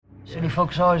City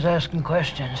folks always asking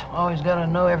questions. Always gotta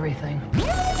know everything.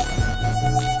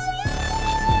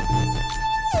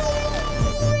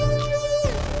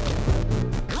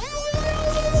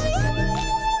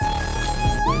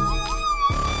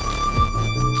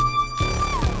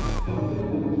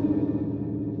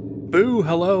 Boo,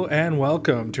 hello, and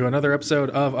welcome to another episode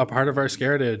of A Part of Our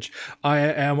Scaredage. I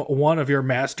am one of your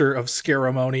master of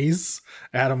ceremonies,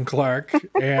 Adam Clark,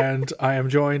 and I am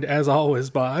joined, as always,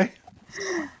 by...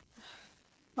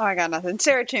 Oh, I got nothing.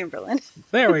 Sarah Chamberlain.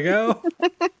 There we go.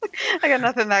 I got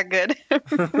nothing that good.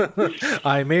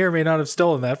 I may or may not have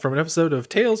stolen that from an episode of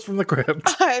Tales from the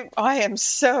Crypt. I am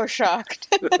so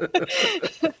shocked.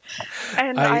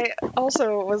 And I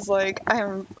also was like,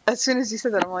 as soon as you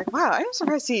said that, I'm like, wow, I'm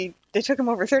surprised they took him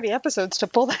over 30 episodes to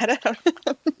pull that out.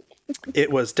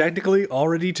 It was technically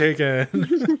already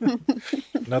taken.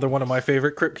 Another one of my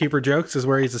favorite Crypt Keeper jokes is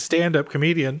where he's a stand-up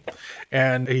comedian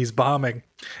and he's bombing.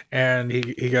 And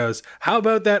he goes, how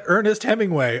about that Ernest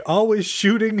Hemingway always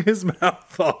shooting his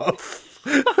mouth off?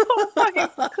 Oh my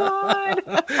god.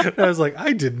 I was like,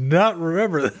 I did not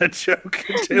remember that joke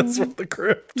in Tales from the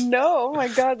Crypt. No, oh my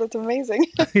god, that's amazing.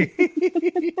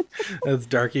 That's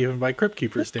dark even by Crypt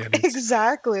Keeper standards.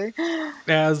 Exactly.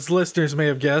 As listeners may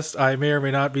have guessed, I may or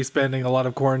may not be spending a lot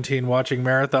of quarantine watching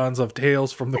marathons of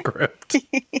Tales from the Crypt.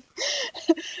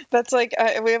 That's like,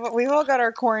 we've all got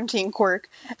our quarantine quirk,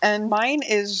 and mine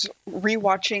is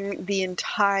rewatching the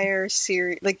entire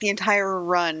series, like the entire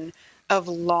run of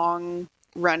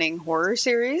long-running horror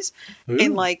series. Ooh.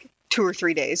 In like 2 or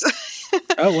 3 days.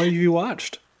 Oh, what have you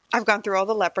watched? I've gone through all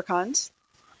the Leprechauns.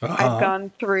 Uh-huh. I've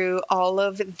gone through all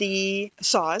of the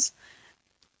Saws.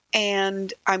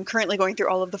 And I'm currently going through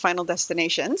all of the Final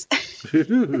Destinations.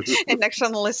 And next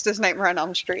on the list is Nightmare on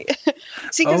Elm Street.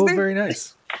 See, very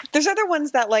nice. There's other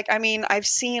ones that, like, I mean, I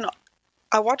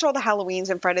watch all the Halloweens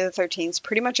and Friday the 13th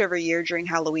pretty much every year during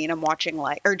Halloween.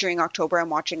 Or during October, I'm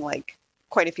watching, like,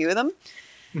 quite a few of them.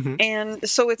 Mm-hmm. And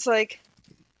so it's like,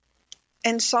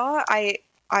 and Saw, I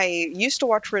used to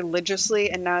watch religiously,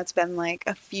 and now it's been like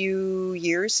a few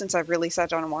years since I've really sat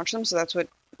down and watched them, so that's what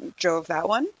drove that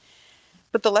one.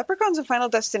 But the Leprechauns and Final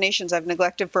Destinations I've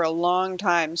neglected for a long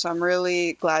time, so I'm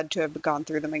really glad to have gone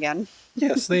through them again.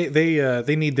 Yes,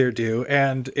 they need their due,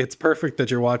 and it's perfect that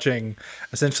you're watching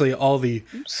essentially all the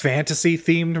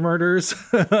fantasy-themed murders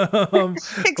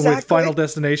Exactly. With Final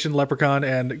Destination, Leprechaun,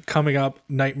 and coming up,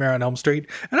 Nightmare on Elm Street.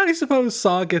 And I suppose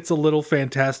Saw gets a little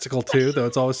fantastical too, though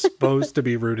it's always supposed to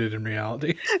be rooted in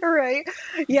reality. Right.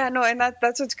 Yeah, no, and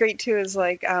that's what's great too, is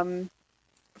like...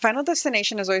 Final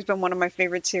Destination has always been one of my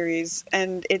favorite series,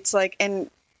 and it's like, and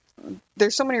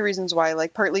there's so many reasons why,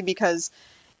 like partly because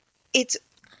it's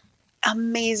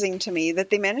amazing to me that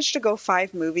they managed to go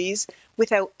 5 movies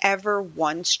without ever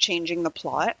once changing the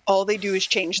plot. All they do is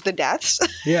change the deaths.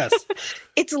 Yes.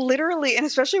 It's literally, and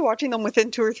especially watching them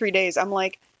within 2 or 3 days, I'm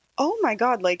like, oh my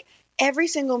God, like every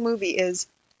single movie is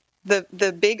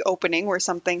the big opening where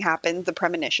something happened, the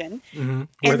premonition. Mm-hmm.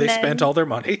 Where they spent all their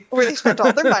money. Where they spent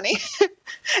all their money.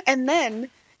 And then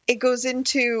it goes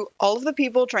into all of the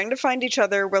people trying to find each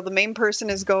other, where the main person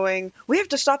is going, we have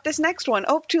to stop this next one.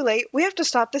 Oh, too late. We have to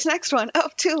stop this next one. Oh,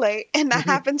 too late. And that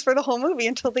happens for the whole movie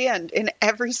until the end in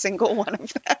every single one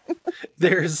of them.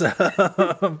 There's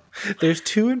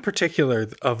 2 in particular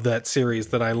of that series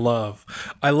that I love.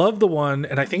 I love the one,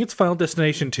 and I think it's Final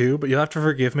Destination 2, but you'll have to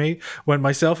forgive me. When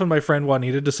myself and my friend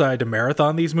Juanita decided to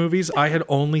marathon these movies, I had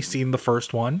only seen the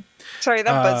first one. Sorry,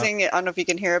 that buzzing, I don't know if you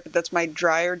can hear it, but that's my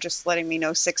dryer just letting me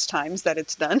know 6 times that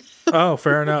it's done. Oh,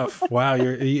 fair enough. Wow,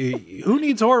 who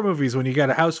needs horror movies when you got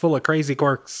a house full of crazy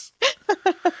quirks?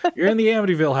 You're in the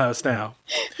Amityville house now.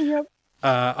 Yep.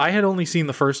 I had only seen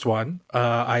the first one.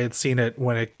 I had seen it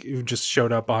when it just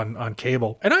showed up on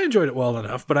cable, and I enjoyed it well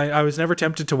enough, but I was never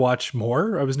tempted to watch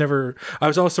more. I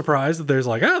was always surprised that there's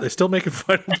like, they're still making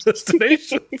Final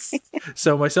Destinations.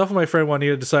 So myself and my friend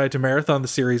Juanita decided to marathon the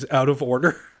series out of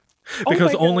order.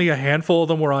 Because only a handful of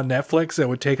them were on Netflix, and it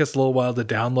would take us a little while to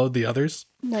download the others.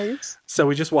 Nice. So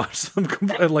we just watched them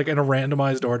like in a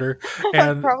randomized order.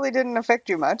 And that probably didn't affect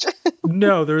you much.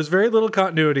 No, there was very little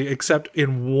continuity except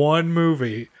in one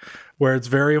movie where it's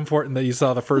very important that you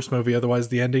saw the first movie, otherwise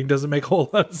the ending doesn't make a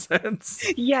whole lot of sense.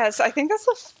 Yes, I think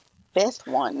that's 5th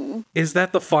one. Is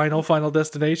that the final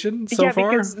Destination so far? Yeah,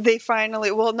 because they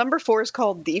finally... Well, number 4 is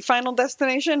called The Final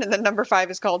Destination, and then number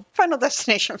 5 is called Final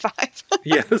Destination 5.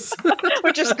 Yes.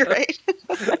 Which is great.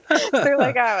 They're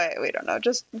like, oh, wait, we don't know.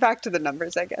 Just back to the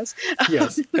numbers, I guess.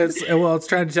 Yes. It's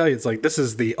trying to tell you, it's like, this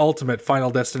is the ultimate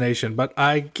Final Destination, but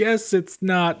I guess it's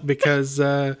not, because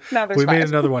we made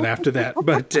another one after that.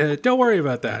 But don't worry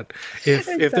about that.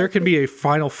 If there can be a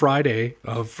final Friday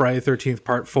of Friday the 13th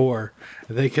Part 4,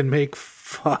 they can make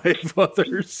 5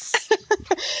 others.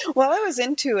 While I was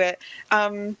into it,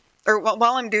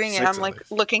 while I'm doing it, I'm like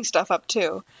looking stuff up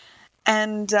too.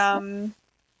 And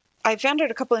I found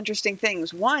out a couple interesting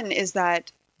things. One is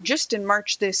that just in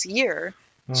March this year,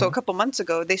 so a couple months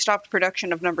ago, they stopped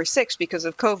production of number 6 because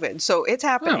of COVID. So it's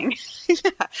happening. Oh.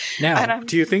 Yeah. Now,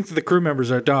 do you think that the crew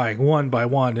members are dying one by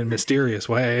one in mysterious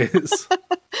ways?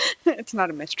 It's not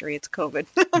a mystery. It's COVID.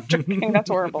 I'm joking. That's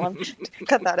horrible.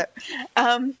 Cut that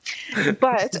out.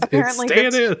 But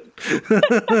apparently...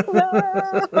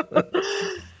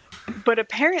 But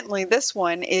apparently this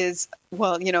one is,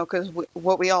 well, you know, because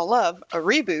what we all love, a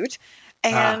reboot.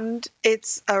 And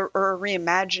it's a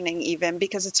reimagining even,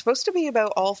 because it's supposed to be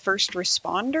about all first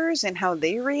responders and how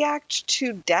they react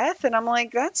to death. And I'm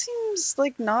like, that seems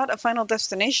like not a Final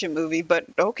Destination movie, but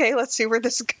okay, let's see where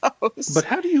this goes. But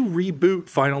how do you reboot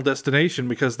Final Destination?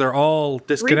 Because they're all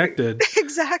disconnected.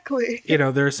 Exactly. You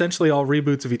know, they're essentially all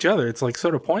reboots of each other. It's like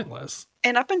sort of pointless.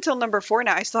 And up until number 4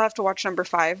 now, I still have to watch number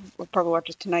 5. We'll probably watch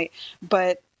it tonight.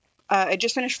 But I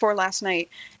just finished 4 last night.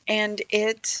 And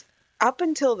up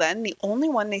until then, the only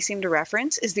one they seem to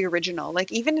reference is the original.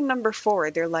 Like, even in number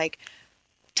 4, they're like,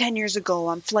 10 years ago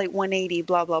on Flight 180,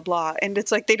 blah, blah, blah. And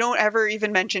it's like, they don't ever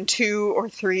even mention 2 or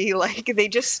 3. Like, they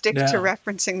just stick to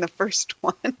referencing the first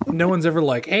one. No one's ever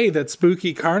like, hey, that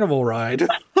spooky carnival ride.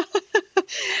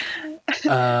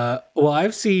 Well,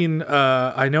 I've seen,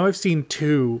 I know I've seen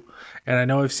 2, and I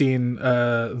know I've seen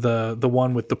the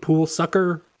one with the pool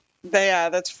sucker. Yeah,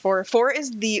 that's 4. 4 is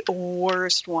the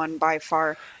worst one by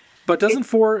far. But doesn't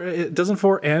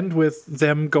 4 end with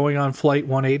them going on Flight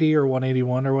 180 or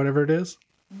 181 or whatever it is?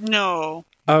 No.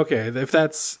 Okay, if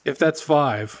that's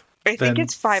 5, I think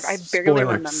it's 5. I barely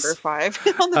remember 5.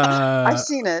 I've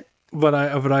seen it. But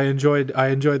I enjoyed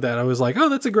that. I was like, oh,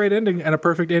 that's a great ending and a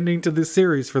perfect ending to this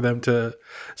series for them to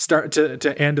start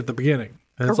to end at the beginning.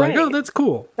 And it's like, oh, that's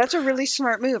cool. That's a really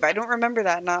smart move. I don't remember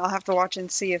that, and I'll have to watch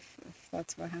and see if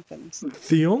that's what happens.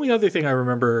 The only other thing I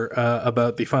remember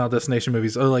about the Final Destination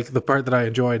movies, or like the part that I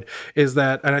enjoyed, is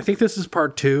that, and I think this is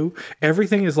part 2,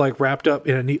 everything is like wrapped up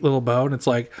in a neat little bow, and it's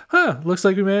like, looks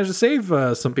like we managed to save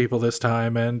some people this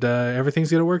time, and everything's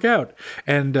going to work out.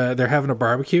 And they're having a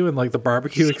barbecue, and like the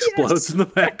barbecue explodes in the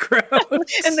background.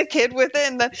 And the kid with it,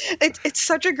 and it's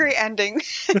such a great ending.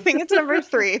 I think it's number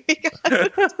 3.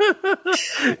 Because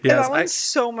that one's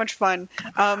so much fun.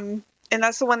 And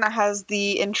that's the one that has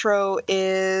the intro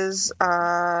is,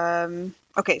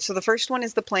 okay, so the first one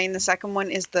is the plane, the second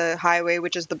one is the highway,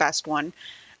 which is the best one.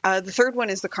 The third one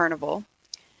is the carnival.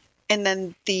 And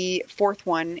then the fourth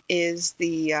one is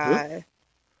the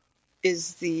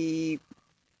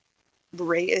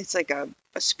race. It's like a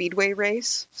speedway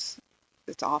race.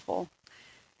 It's awful.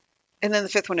 And then the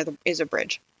fifth one is a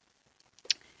bridge.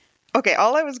 Okay,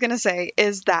 all I was going to say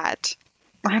is that,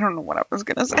 I don't know what I was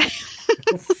going to say.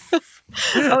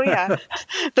 Oh, yeah.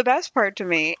 The best part to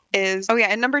me is,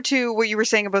 and number 2, what you were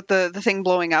saying about the thing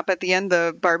blowing up at the end,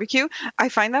 the barbecue. I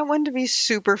find that one to be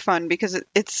super fun because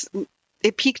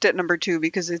it peaked at number 2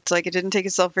 because it's like it didn't take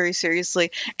itself very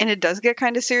seriously, and it does get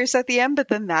kind of serious at the end, but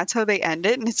then that's how they end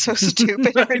it, and it's so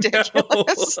stupid and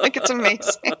ridiculous. Like, it's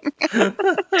amazing.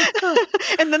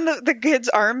 And then the kid's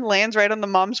arm lands right on the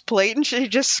mom's plate, and she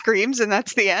just screams, and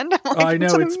that's the end. I'm like, I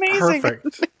know, it's amazing.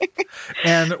 Perfect.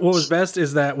 And what was best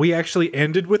is that we actually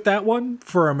ended with that one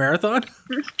for a marathon.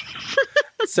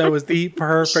 So it was the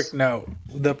perfect note.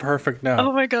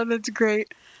 Oh my god, that's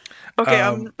great.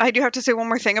 Okay, I do have to say one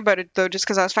more thing about it, though, just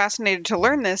because I was fascinated to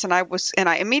learn this, and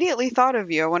I immediately thought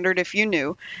of you. I wondered if you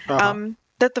knew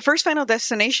that the first Final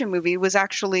Destination movie was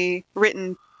actually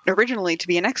written originally to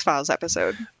be an X-Files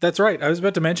episode. That's right. I was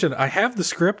about to mention, I have the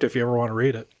script if you ever want to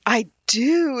read it. I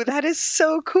do. That is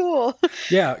so cool.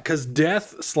 Yeah, because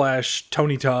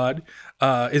Death/Tony Todd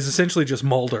is essentially just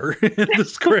Mulder in the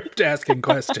script asking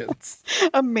questions.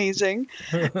 Amazing.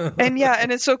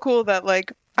 And it's so cool that,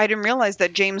 like, I didn't realize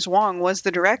that James Wong was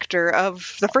the director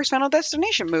of the first Final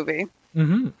Destination movie.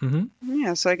 Mm-hmm, mm-hmm.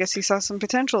 Yeah, so I guess he saw some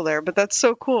potential there, but that's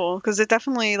so cool because it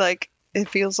definitely, like, it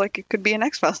feels like it could be an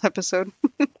X-Files episode.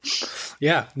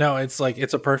 Yeah, no, it's like,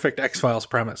 it's a perfect X-Files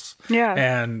premise. Yeah.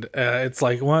 And it's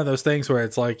like one of those things where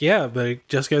it's like, yeah, but it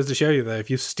just goes to show you that if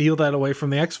you steal that away from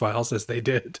the X-Files, as they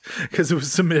did, because it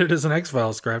was submitted as an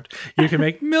X-Files script, you can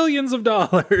make millions of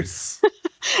dollars.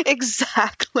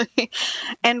 Exactly.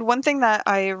 And one thing that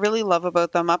I really love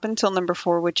about them up until number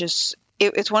 4, which is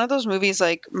it's one of those movies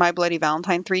like My Bloody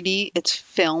Valentine 3D. It's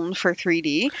filmed for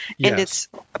 3D, and it's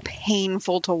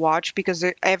painful to watch because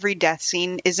every death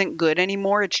scene isn't good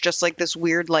anymore. It's just like this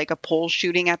weird, like a pole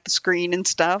shooting at the screen and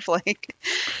stuff. Like,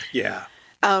 yeah.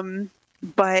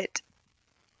 But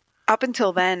up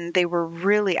until then, they were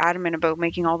really adamant about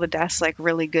making all the deaths like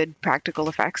really good practical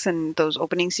effects, and those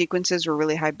opening sequences were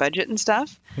really high budget and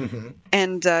stuff. Mm-hmm.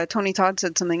 And Tony Todd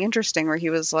said something interesting where he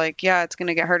was like, yeah, it's going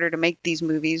to get harder to make these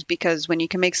movies because when you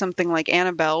can make something like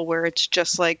Annabelle where it's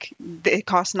just like it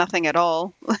costs nothing at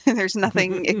all, there's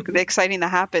nothing exciting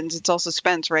that happens, it's all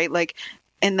suspense, right? Like,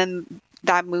 and then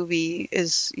that movie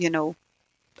is, you know,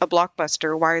 a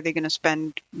blockbuster. Why are they going to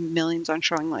spend millions on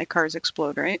showing like cars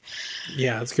explode, right?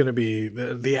 Yeah, it's going to be,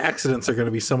 the accidents are going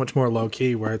to be so much more low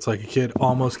key, where it's like a kid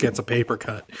almost gets a paper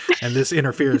cut and this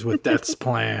interferes with Death's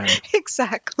plan.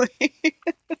 Exactly.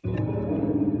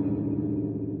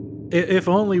 If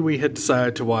only we had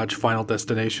decided to watch Final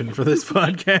Destination for this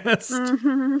podcast.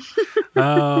 Mm-hmm.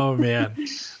 Oh man.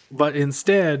 But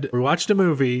instead, we watched a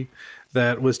movie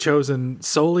that was chosen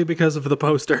solely because of the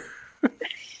poster.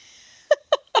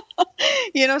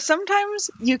 You know, sometimes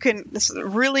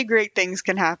really great things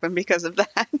can happen because of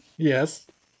that. Yes.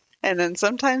 And then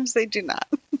sometimes they do not.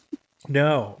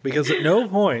 No, because at no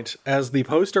point, as the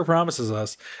poster promises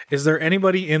us, is there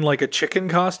anybody in like a chicken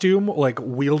costume, like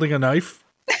wielding a knife.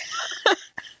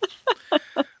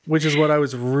 Which is what I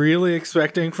was really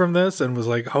expecting from this, and was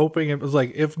like hoping it was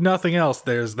like, if nothing else,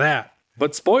 there's that.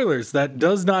 But spoilers, that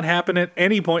does not happen at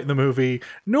any point in the movie,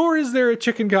 nor is there a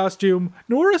chicken costume,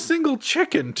 nor a single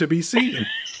chicken to be seen.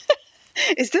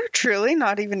 Is there truly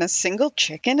not even a single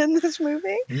chicken in this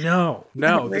movie? No.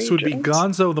 This would be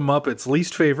Gonzo the Muppet's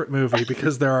least favorite movie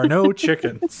because there are no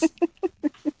chickens.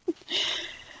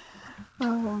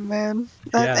 Oh, man.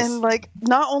 Yes. And, like,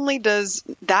 not only does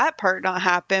that part not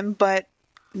happen, but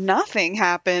nothing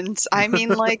happens. I mean,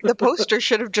 like, the poster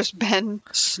should have just been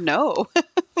snow.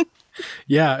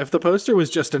 Yeah, if the poster was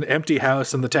just an empty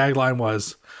house and the tagline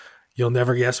was, "You'll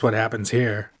never guess what happens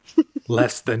here.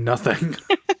 Less than nothing."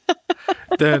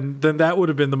 then that would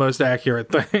have been the most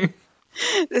accurate thing.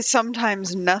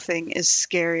 Sometimes nothing is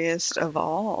scariest of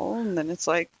all. And then it's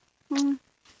like...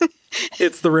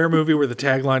 It's the rare movie where the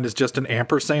tagline is just an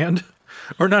ampersand.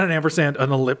 Or not an ampersand,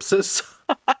 an ellipsis.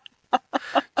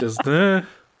 Just, you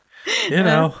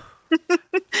know,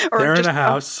 they're in a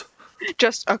house.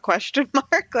 Just a question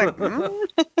mark? Like,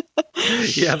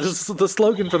 Yeah, the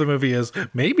slogan for the movie is,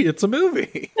 maybe it's a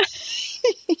movie.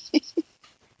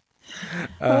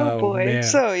 Oh boy. Man.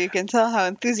 So you can tell how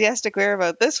enthusiastic we are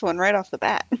about this one right off the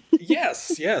bat.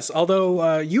 Yes.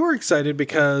 Although you were excited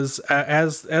because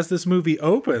as this movie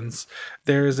opens,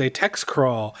 there's a text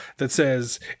crawl that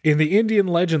says, in the Indian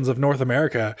legends of North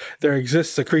America, there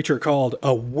exists a creature called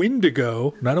a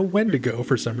Windigo, not a Wendigo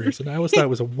for some reason. I always thought it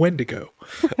was a Wendigo.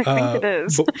 I think it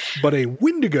is. But a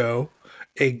Windigo,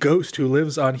 a ghost who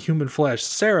lives on human flesh.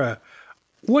 Sarah,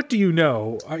 what do you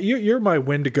know? You're my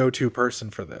Wendigo-to person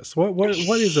for this. What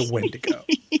is a Wendigo?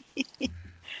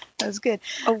 That's good.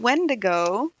 A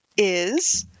Wendigo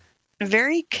is a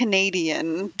very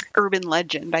Canadian urban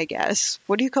legend, I guess.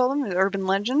 What do you call them? An urban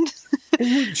legend?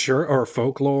 Sure, or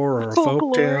folklore, or a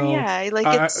folktale. Yeah, like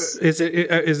it's. Is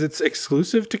it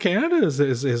exclusive to Canada?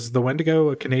 Is the Wendigo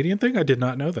a Canadian thing? I did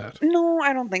not know that. No,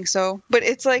 I don't think so. But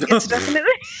it's like it's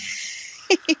definitely.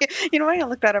 You know, I'm gonna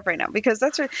look that up right now because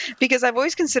because I've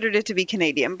always considered it to be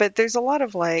Canadian, but there's a lot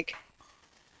of like,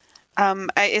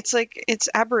 it's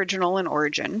Aboriginal in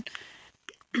origin,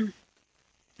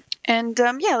 and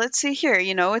yeah, let's see here.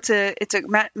 You know, it's a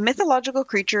mythological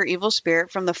creature, evil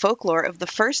spirit from the folklore of the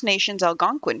First Nations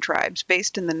Algonquin tribes,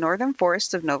 based in the northern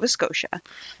forests of Nova Scotia.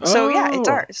 So yeah, it's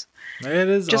ours. It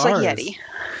is just ours. like Yeti.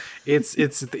 It's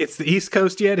the East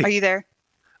Coast Yeti. Are you there?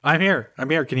 I'm here.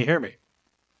 Can you hear me?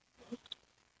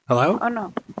 Hello? Oh,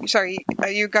 no. Sorry,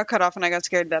 you got cut off and I got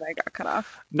scared that I got cut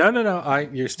off. No.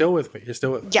 You're still with me.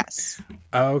 Yes.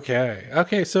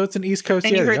 Okay, so it's an East Coast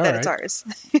and Yeti. And you heard all that right. it's ours.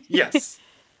 Yes.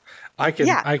 I can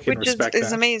which respect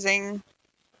is that. amazing.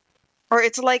 Or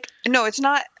it's like, no, it's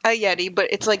not a Yeti, but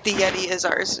it's like the Yeti is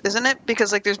ours, isn't it?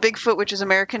 Because like there's Bigfoot, which is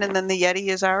American, and then the Yeti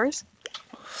is ours.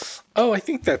 Oh, I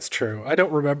think that's true. I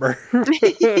don't remember.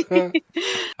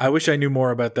 I wish I knew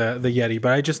more about the Yeti,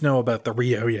 but I just know about the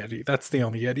Rio Yeti. That's the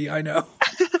only Yeti I know.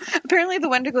 Apparently the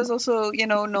Wendigo is also,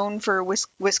 known for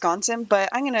Wisconsin, but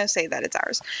I'm going to say that it's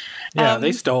ours. Yeah,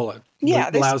 they stole it. Yeah.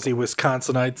 Lousy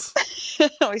Wisconsinites.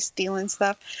 Always stealing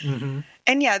stuff. Mm-hmm.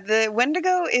 And yeah, the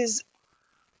Wendigo is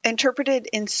interpreted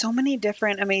in so many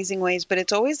different amazing ways, but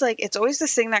it's always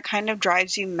this thing that kind of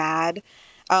drives you mad.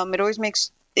 It always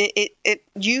makes it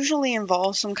usually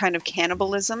involves some kind of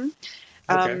cannibalism.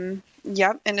 Okay.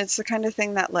 Yep, and it's the kind of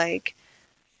thing that like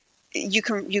you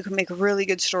can make really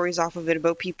good stories off of it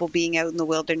about people being out in the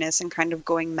wilderness and kind of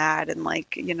going mad, and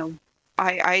like,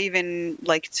 I even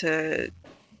like to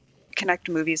connect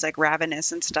movies like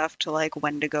Ravenous and stuff to like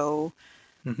Wendigo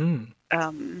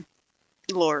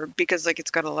lore, because like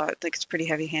it's got a lot, like it's pretty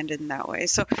heavy-handed in that way.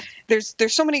 So there's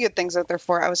so many good things out there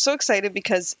for it. I was so excited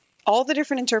because all the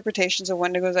different interpretations of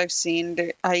Wendigos I've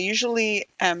seen, I usually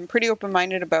am pretty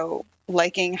open-minded about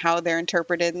liking how they're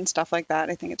interpreted and stuff like that.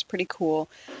 I think it's pretty cool.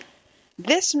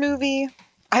 This movie,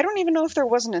 I don't even know if there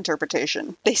was an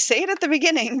interpretation. They say it at the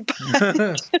beginning,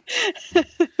 but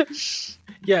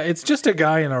yeah, it's just a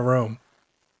guy in a room.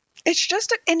 It's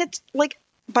just and it's like,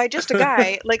 by just a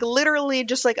guy, like literally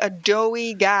just like a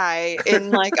doughy guy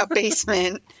in like a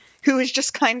basement who is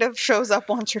just kind of shows up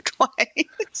once or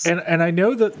twice. And I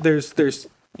know that there's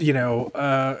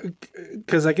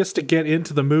because I guess to get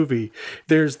into the movie,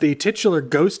 there's the titular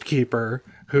Ghostkeeper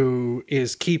who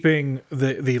is keeping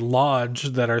the lodge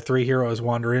that our three heroes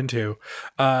wander into.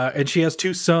 And she has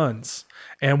two sons.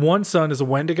 And one son is a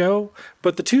Wendigo,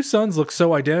 but the two sons look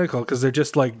so identical because they're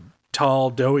just like tall,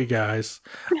 doughy guys.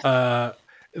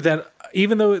 That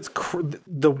even though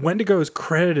the Wendigo is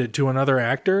credited to another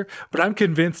actor, but I'm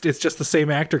convinced it's just the same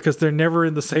actor because they're never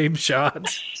in the same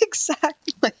shot.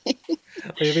 Exactly.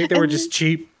 I think they were just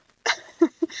cheap.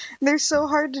 They're so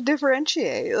hard to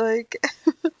differentiate. Like,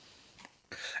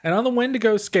 and on the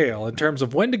Wendigo scale, in terms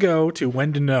of when to go to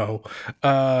when to know,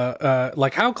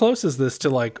 like how close is this to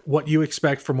like what you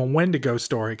expect from a Wendigo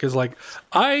story? Because like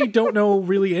I don't know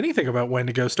really anything about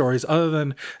Wendigo stories other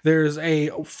than there's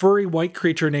a furry white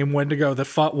creature named Wendigo that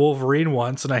fought Wolverine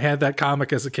once, and I had that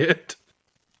comic as a kid.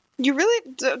 You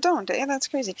really don't, eh? That's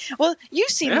crazy. Well, you've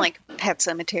seen like Pet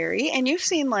Sematary, and you've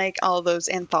seen like all those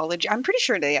anthology. I'm pretty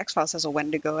sure the X-Files has a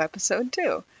Wendigo episode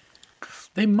too.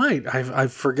 They might.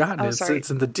 I've forgotten.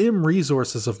 It's in the dim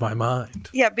resources of my mind.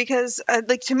 Yeah, because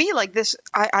like to me, like this,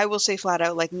 I will say flat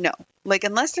out, like no, like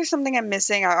unless there's something I'm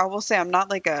missing, I will say I'm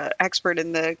not like a expert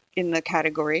in the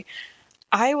category.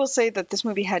 I will say that this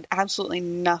movie had absolutely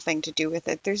nothing to do with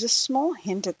it. There's a small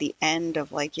hint at the end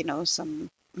of like some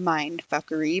mind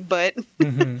fuckery, but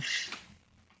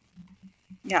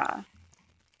yeah.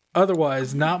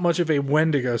 Otherwise, not much of a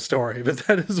Wendigo story, but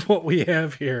that is what we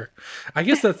have here. I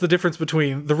guess that's the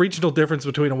regional difference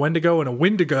between a Wendigo and a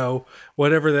Windigo,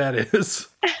 whatever that is.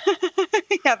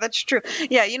 Yeah, that's true.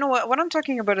 Yeah, you know what I'm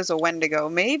talking about is a Wendigo.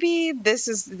 Maybe this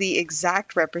is the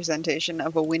exact representation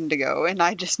of a Windigo, and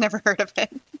I just never heard of it.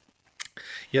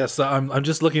 Yes, I'm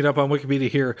just looking it up on Wikipedia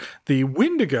here. The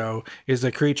Windigo is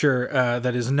a creature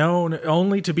that is known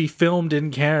only to be filmed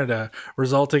in Canada,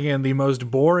 resulting in the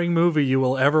most boring movie you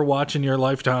will ever watch in your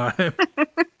lifetime.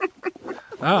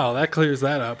 Oh, that clears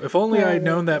that up. If only I'd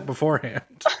known that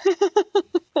beforehand.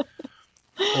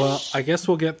 Well, I guess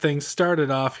we'll get things started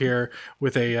off here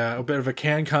with a bit of a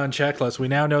CanCon checklist. We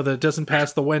now know that it doesn't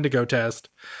pass the Wendigo test,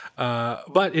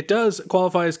 but it does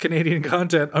qualify as Canadian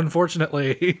content,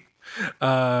 unfortunately.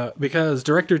 Because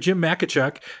director Jim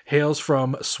Makachuk hails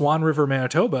from Swan River,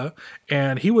 Manitoba,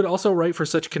 and he would also write for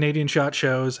such Canadian shot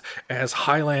shows as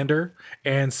Highlander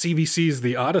and CBC's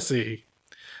The Odyssey.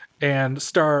 And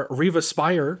star Riva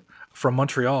Spire from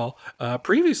Montreal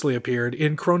previously appeared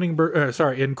in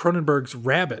Cronenberg's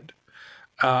Rabid.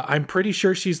 I'm pretty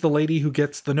sure she's the lady who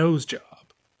gets the nose job.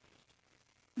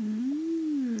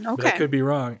 Okay. But I could be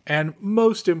wrong. And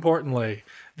most importantly,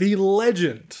 the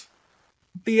legend,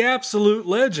 the absolute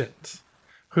legend,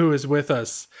 who is with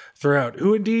us throughout,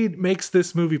 who indeed makes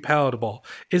this movie palatable,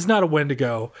 is not a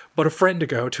Wendigo, but a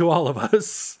friendigo to all of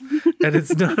us. And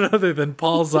it's none other than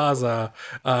Paul Zaza,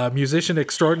 musician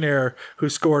extraordinaire who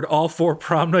scored all 4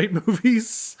 Prom Night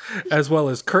movies, as well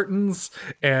as Curtains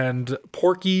and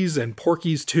Porky's and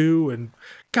Porky's 2, and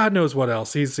God knows what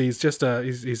else. He's just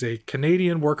he's a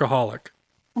Canadian workaholic.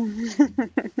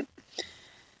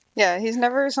 Yeah, he's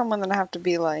never someone that I have to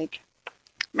be like,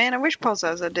 man, I wish Paul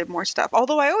Zaza did more stuff.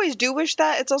 Although I always do wish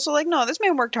that. It's also like, no, this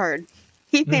man worked hard.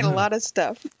 He made a lot of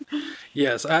stuff.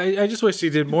 Yes, I just wish he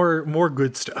did more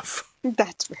good stuff.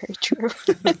 That's very true.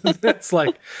 That's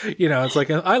like, it's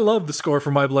like, I love the score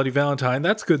for My Bloody Valentine.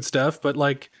 That's good stuff. But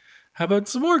like, how about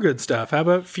some more good stuff? How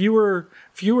about fewer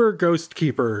Ghost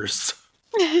Keepers?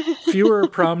 Fewer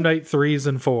Prom Night 3s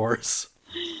and 4s?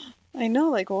 I know,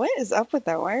 like, what is up with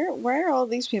that? Why are all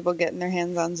these people getting their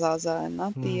hands on Zaza and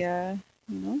not the, you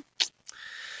know?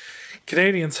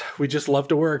 Canadians, we just love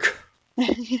to work.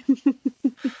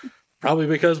 Probably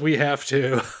because we have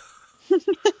to.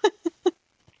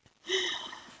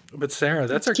 But Sarah,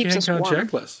 that's our CanCon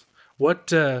checklist.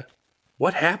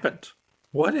 What happened?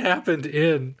 What happened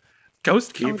in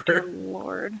Ghostkeeper? Oh, dear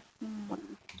Lord. Oh, my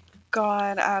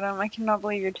God, Adam, I cannot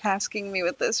believe you're tasking me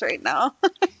with this right now.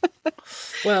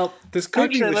 Well, this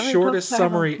could be the shortest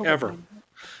summary ever.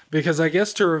 Because I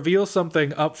guess to reveal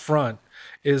something up front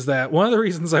is that one of the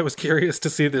reasons I was curious to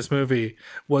see this movie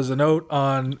was a note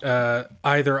on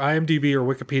either IMDb or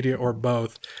Wikipedia or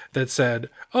both that said,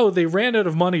 oh, they ran out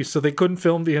of money so they couldn't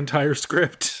film the entire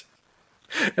script.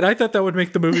 And I thought that would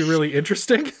make the movie really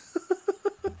interesting.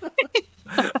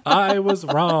 I was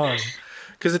wrong.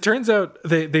 Because it turns out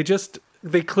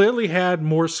they clearly had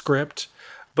more script,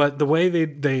 but the way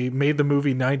they made the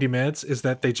movie 90 minutes is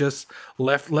that they just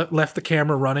left the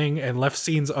camera running and left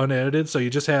scenes unedited. So you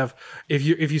just have, if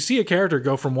you see a character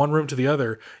go from one room to the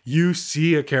other, you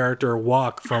see a character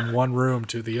walk from one room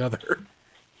to the other.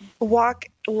 Walk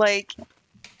like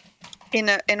in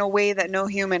a way that no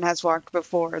human has walked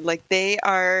before. Like they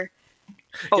are.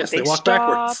 Oh, yes, they walk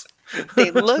stop, backwards.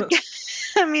 They look.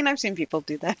 I mean, I've seen people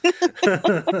do that.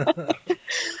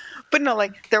 But no,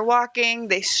 like they're walking,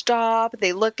 they stop,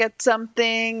 they look at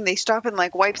something, they stop and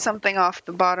like wipe something off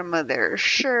the bottom of their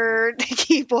shirt. They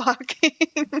keep walking.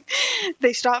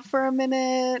 They stop for a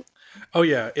minute. Oh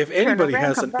yeah, if anybody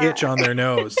has an itch on their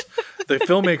nose, the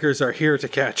filmmakers are here to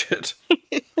catch it.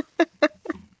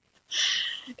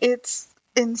 It's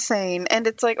insane. And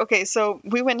it's like, okay, so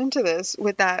we went into this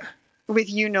with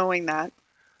you knowing that.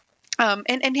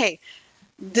 And hey,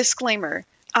 disclaimer,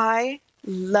 I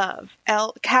love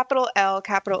capital L,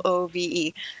 capital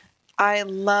OVE. I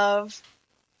love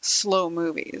slow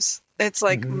movies. It's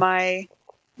like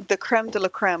the creme de la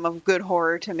creme of good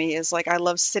horror to me is like, I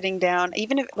love sitting down,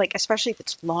 even if like, especially if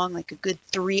it's long, like a good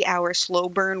 3-hour slow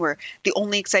burn where the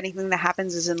only exciting thing that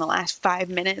happens is in the last 5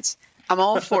 minutes. I'm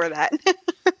all for that.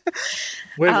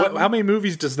 Wait, how many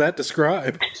movies does that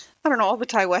describe? I don't know, all the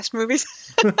Ty West movies.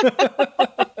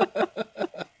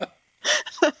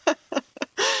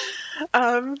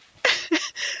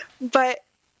 But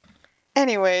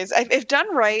anyways, if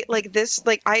done right, like this,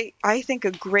 like I think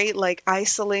a great like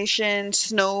isolation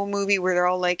snow movie where they're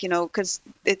all like, you know, because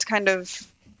it's kind of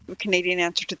a Canadian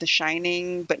answer to The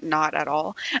Shining, but not at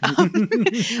all.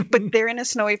 But they're in a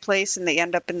snowy place and they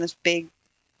end up in this big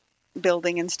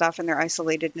building and stuff and they're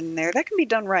isolated in there. That can be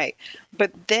done right.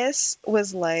 But this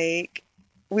was like,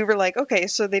 we were like, okay,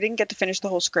 so they didn't get to finish the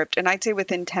whole script. And I'd say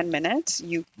within 10 minutes,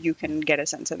 you can get a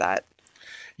sense of that.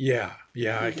 Yeah.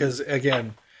 Because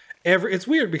again, it's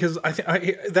weird because I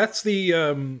think that's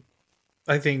the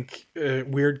I think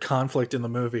weird conflict in the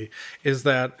movie is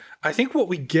that I think what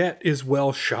we get is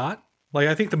well shot. Like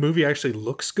I think the movie actually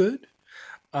looks good.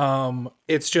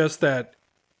 It's just that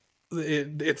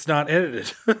it's not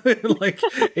edited. Like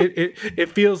it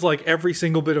feels like every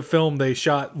single bit of film they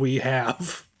shot we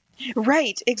have.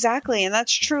 Right, exactly, and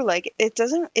that's true. Like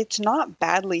it's not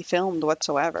badly filmed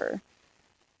whatsoever.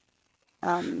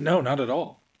 No, not at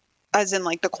all. As in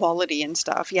like the quality and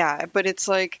stuff, yeah. But it's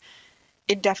like,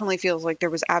 it definitely feels like there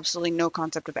was absolutely no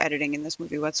concept of editing in this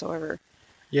movie whatsoever.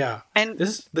 Yeah. And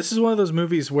this is one of those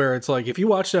movies where it's like, if you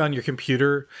watch it on your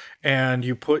computer and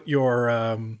you put your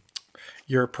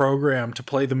program to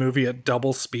play the movie at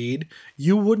double speed,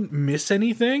 you wouldn't miss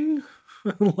anything.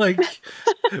 Like,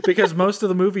 because most of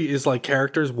the movie is like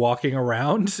characters walking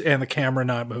around and the camera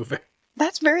not moving.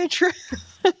 That's very true.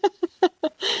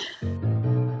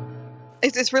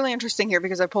 It's really interesting here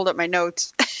because I pulled up my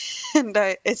notes and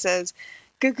it says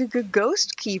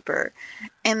Ghostkeeper,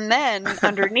 and then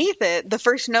underneath it the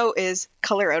first note is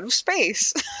color out of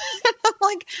space. I'm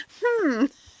like,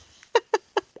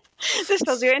 this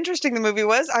tells you how interesting the movie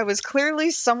was. I was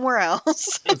clearly somewhere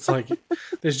else. It's like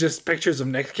there's just pictures of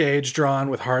Nick Cage drawn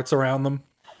with hearts around them.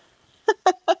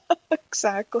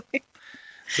 Exactly.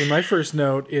 See, my first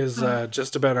note is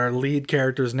just about our lead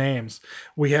characters' names.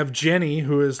 We have Jenny,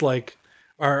 who is like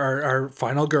our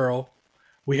final girl.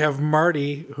 We have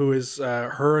Marty, who is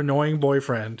her annoying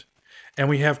boyfriend. And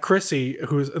we have Chrissy,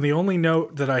 who's the only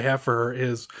note that I have for her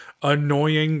is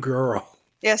annoying girl.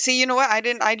 Yeah, see, you know what?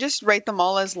 I just write them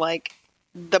all as like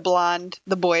the blonde,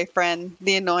 the boyfriend,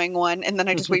 the annoying one, and then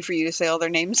I just wait for you to say all their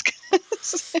names.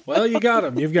 Well, you got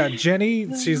them. You've got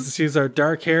Jenny. She's our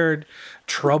dark-haired,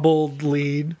 troubled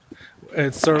lead.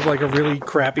 It's sort of like a really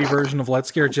crappy version of Let's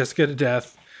Scare Jessica to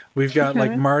Death. We've got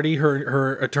like Marty,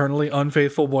 her eternally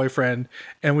unfaithful boyfriend,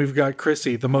 and we've got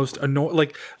Chrissy, the most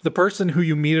like the person who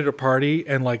you meet at a party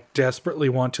and like desperately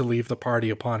want to leave the party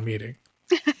upon meeting.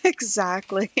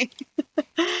 Exactly.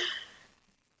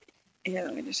 Yeah,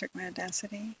 let me just check my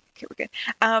Audacity. Okay, we're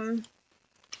good.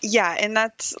 Yeah, and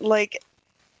that's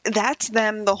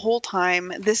them the whole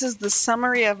time. This is the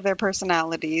summary of their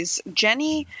personalities.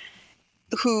 Jenny,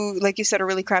 who, like you said, a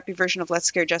really crappy version of Let's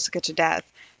Scare Jessica to Death,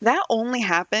 that only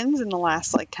happens in the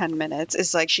last like 10 minutes.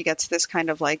 Is like she gets this kind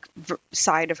of like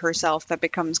side of herself that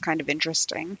becomes kind of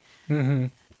interesting. Mm-hmm.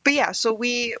 But yeah, so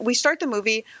we start the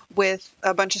movie with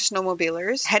a bunch of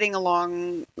snowmobilers heading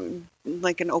along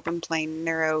like an open plain.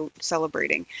 They're out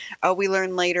celebrating. We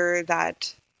learn later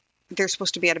that they're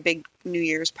supposed to be at a big New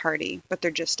Year's party, but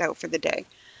they're just out for the day.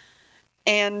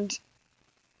 And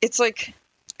it's like,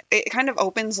 it kind of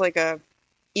opens like a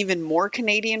even more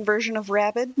Canadian version of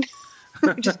Rabid,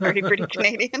 which is already pretty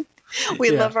Canadian. We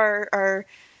love our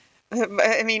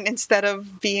I mean, instead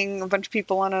of being a bunch of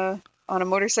people on a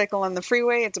motorcycle on the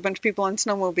freeway, it's a bunch of people on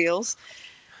snowmobiles.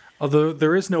 Although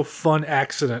there is no fun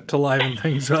accident to liven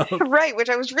things up. Right, which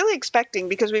I was really expecting,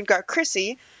 because we've got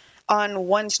Chrissy on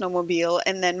one snowmobile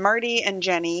and then Marty and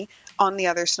Jenny on the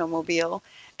other snowmobile.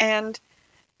 And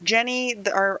Jenny,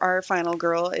 our final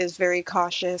girl, is very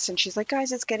cautious, and she's like,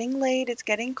 guys, it's getting late, it's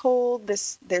getting cold,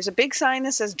 there's a big sign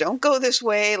that says don't go this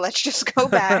way, let's just go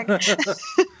back.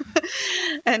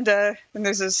 and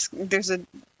there's a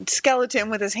skeleton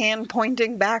with his hand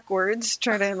pointing backwards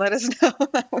trying to let us know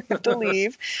that we have to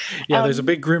leave. There's a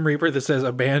big Grim Reaper that says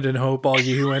abandon hope all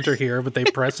you who enter here, but they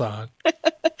press on.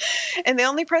 And they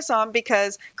only press on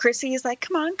because Chrissy is like,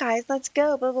 come on, guys, let's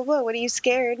go, blah, blah, blah. What are you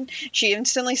scared? She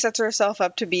instantly sets herself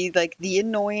up to be like the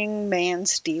annoying man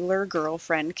stealer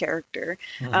girlfriend character.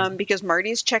 Because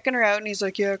Marty's checking her out and he's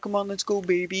like, yeah, come on, let's go,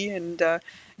 baby. And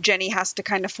Jenny has to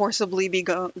kind of forcibly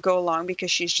go along because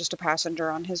she's just a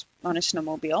passenger on his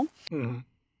snowmobile.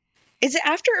 Is it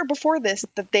after or before this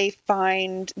that they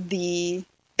find I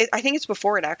think it's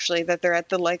before it, actually, that they're at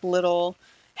the like little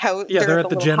house. Yeah, they're at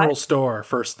the general store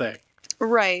first thing.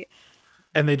 Right.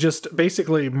 And they just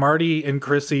basically, Marty and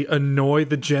Chrissy annoy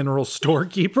the general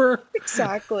storekeeper.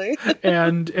 Exactly.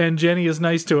 and Jenny is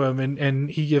nice to him,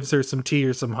 and he gives her some tea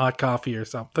or some hot coffee or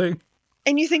something.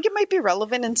 And you think it might be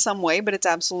relevant in some way, but it's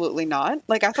absolutely not.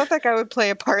 Like, I thought that guy would play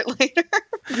a part later.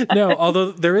 No,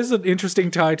 although there is an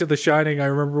interesting tie to The Shining. I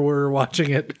remember we were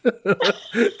watching it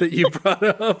that you brought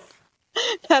up.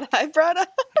 That I brought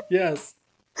up? Yes.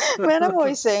 Man, I'm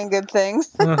always saying good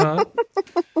things. Uh-huh.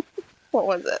 What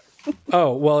was it?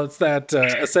 Oh, well, it's that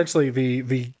essentially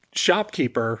the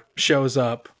shopkeeper shows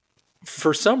up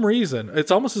for some reason.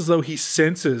 It's almost as though he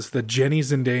senses that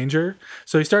Jenny's in danger.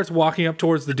 So he starts walking up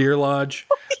towards the Deer Lodge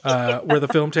where the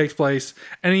film takes place,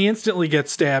 and he instantly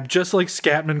gets stabbed, just like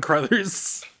Scatman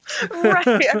Crothers. Right.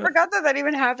 I forgot that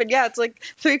even happened. Yeah, it's like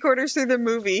 3/4 through the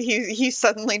movie. He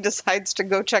suddenly decides to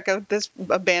go check out this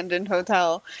abandoned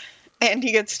hotel. And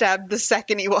he gets stabbed the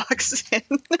second he walks in.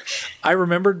 I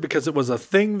remembered because it was a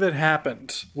thing that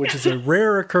happened, which is a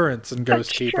rare occurrence in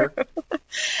Ghostkeeper.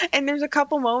 And there's a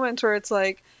couple moments where it's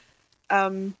like,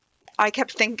 I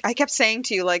kept saying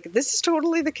to you, like, this is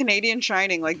totally the Canadian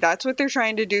Shining. Like, that's what they're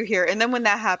trying to do here. And then when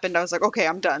that happened, I was like, okay,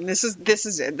 I'm done. This is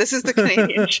it. This is the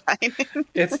Canadian Shining.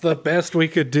 It's the best we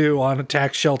could do on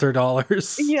tax shelter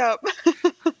dollars. Yep.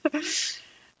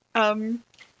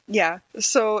 Yeah.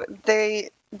 So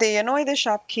they annoy the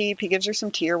shopkeep, he gives her some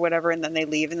tea or whatever, and then they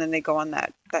leave, and then they go on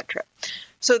that trip.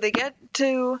 So they get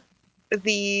to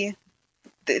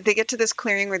this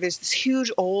clearing where there's this huge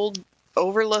old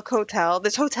overlook hotel,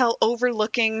 this hotel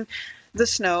overlooking the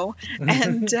snow,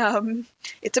 and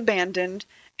it's abandoned,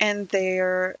 and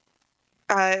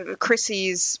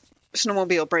Chrissy's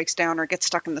snowmobile breaks down or gets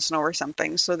stuck in the snow or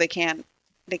something, so they can't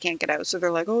get out. So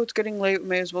they're like, oh, it's getting late, we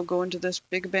may as well go into this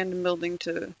big abandoned building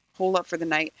to hole up for the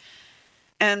night.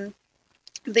 And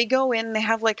they go in, they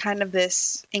have like kind of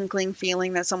this inkling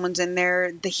feeling that someone's in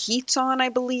there. The heat's on, I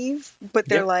believe, but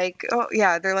they're like, oh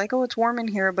yeah, it's warm in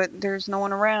here, but there's no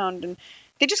one around. And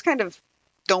they just kind of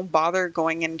don't bother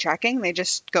going and checking. They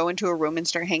just go into a room and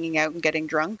start hanging out and getting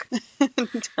drunk.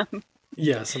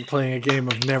 Yes, I'm playing a game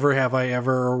of Never Have I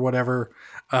Ever or whatever,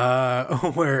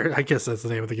 where I guess that's the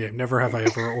name of the game, Never Have I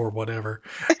Ever or whatever.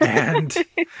 And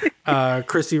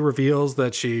Chrissy reveals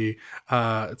that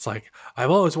it's like, I've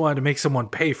always wanted to make someone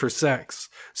pay for sex.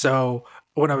 So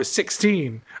when I was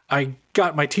 16, I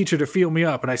got my teacher to feel me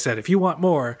up, and I said, if you want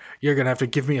more, you're going to have to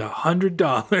give me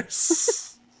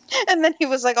 $100. And then he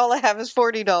was like, all I have is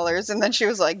 $40. And then she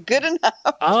was like, good enough.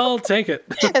 I'll take it.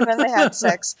 And then they had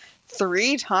sex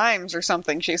 3 times or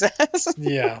something, she says.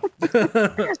 Yeah.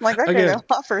 I'm like, okay, Again, the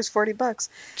offer is $40.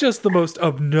 just the most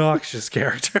obnoxious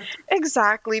character.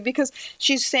 Exactly, because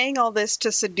she's saying all this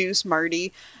to seduce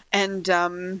Marty,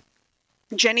 and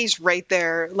Jenny's right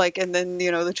there, like, and then,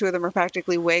 the two of them are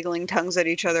practically waggling tongues at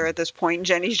each other at this point.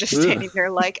 Jenny's just standing there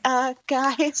like,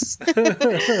 guys.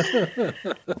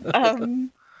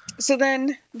 So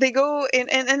then they go in,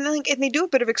 and they do a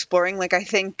bit of exploring. Like, I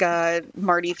think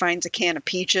Marty finds a can of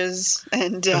peaches,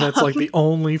 and that's like the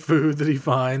only food that he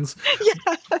finds.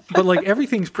 Yeah. But like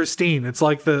everything's pristine. It's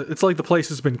like the place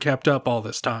has been kept up all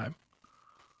this time.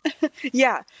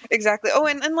 Yeah, exactly. Oh,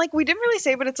 and like we didn't really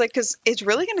say, but it's like, because it's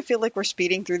really going to feel like we're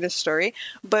speeding through this story.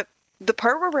 But the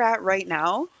part where we're at right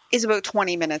now is about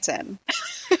 20 minutes in.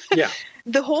 Yeah.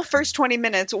 The whole first 20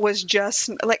 minutes was just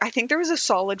like, I think there was a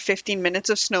solid 15 minutes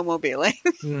of snowmobiling.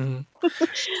 Mm-hmm.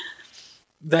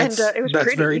 That's it was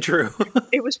pretty. Very true.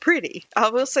 It was pretty. I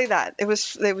will say that. It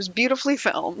was beautifully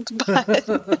filmed, but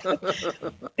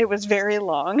it was very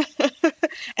long.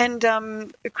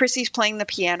 And Chrissy's playing the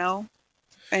piano.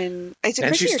 And is it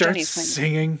Chrissy she or starts Jenny's playing?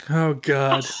 singing. Oh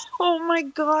God. Oh my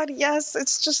God, yes.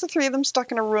 It's just the 3 of them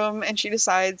stuck in a room, and she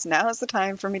decides now is the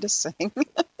time for me to sing.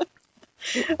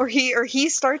 or he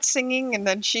starts singing, and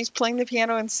then she's playing the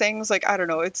piano and sings. Like, I don't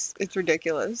know, it's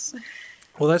ridiculous.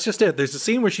 Well, that's just it. There's a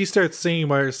scene where she starts singing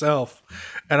by herself,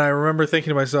 and I remember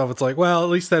thinking to myself, it's like, well, at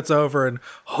least that's over, and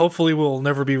hopefully we'll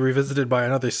never be revisited by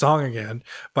another song again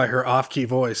by her off-key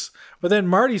voice. But then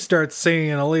Marty starts singing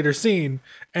in a later scene,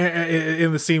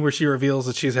 in the scene where she reveals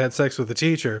that she's had sex with the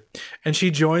teacher, and she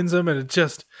joins them, and it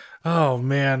just, oh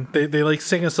man, they like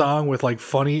sing a song with like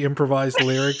funny improvised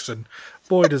lyrics, and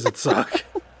boy does it suck.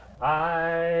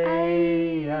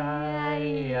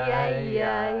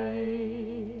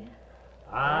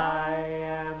 I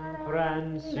am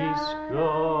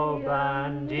Francisco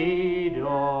Bandido.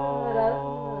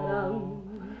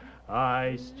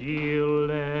 I steal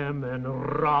them and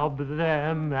rob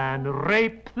them and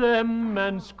rape them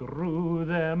and screw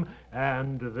them,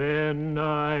 and then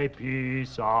I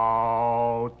peace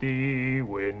out the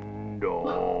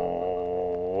window.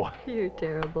 You're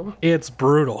terrible. It's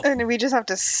brutal. And we just have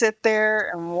to sit there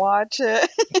and watch it.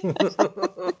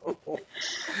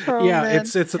 Oh, yeah, man.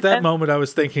 it's at that moment I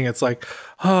was thinking, it's like,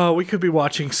 oh, we could be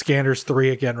watching Scanners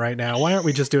 3 again right now. Why aren't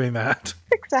we just doing that?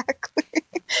 Exactly.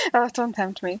 Oh, don't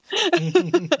tempt me.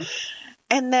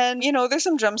 And then, there's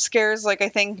some jump scares. Like, I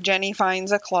think Jenny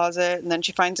finds a closet, and then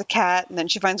she finds a cat, and then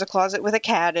she finds a closet with a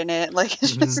cat in it. Like,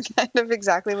 it's just kind of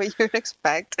exactly what you would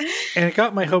expect. And it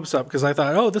got my hopes up, because I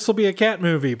thought, oh, this will be a cat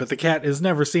movie, but the cat is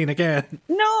never seen again.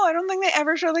 No, I don't think they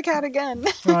ever show the cat again.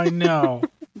 I know.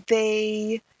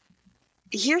 They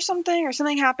hear something, or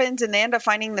something happens, and they end up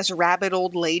finding this rabid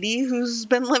old lady who's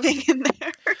been living in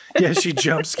there. Yeah, she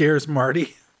jump scares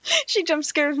Marty. She jump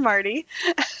scares Marty.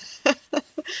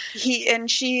 She's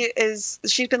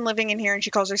been living in here, and she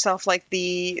calls herself like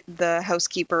the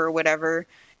housekeeper or whatever,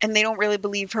 and they don't really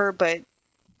believe her, but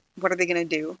what are they going to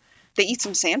do? They eat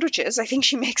some sandwiches. I think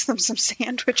she makes them some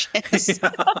sandwiches,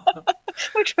 yeah.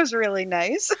 Which was really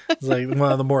nice. It's like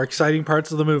one of the more exciting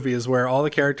parts of the movie is where all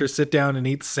the characters sit down and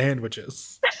eat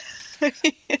sandwiches.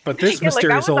 But this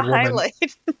mysterious old woman...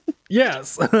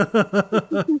 Yes.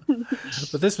 But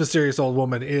this mysterious old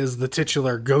woman is the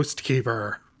titular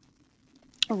Ghostkeeper.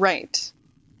 Right.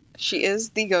 She is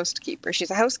the Ghostkeeper.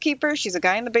 She's a housekeeper. She's a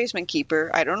guy in the basement keeper.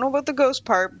 I don't know about the ghost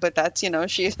part, but that's,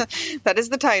 that is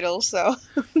the title, so.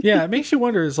 Yeah, it makes you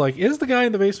wonder, is the guy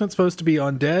in the basement supposed to be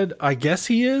undead? I guess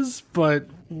he is, but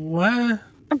what?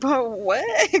 But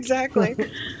what? Exactly.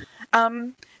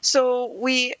 So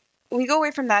we go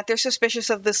away from that. They're suspicious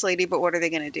of this lady, but what are they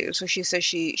going to do? So she says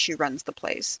she runs the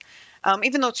place.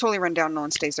 Even though it's totally run down, no one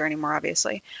stays there anymore,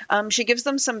 obviously. She gives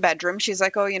them some bedrooms. She's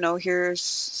like, oh, here's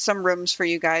some rooms for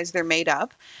you guys. They're made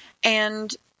up.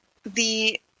 And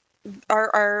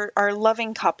our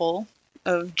loving couple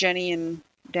of Jenny and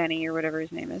Danny, or whatever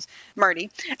his name is, Marty.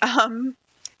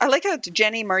 I like how it's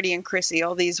Jenny, Marty, and Chrissy,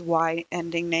 all these Y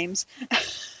ending names.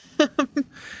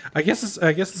 I guess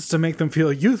it's to make them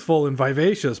feel youthful and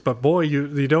vivacious, but boy,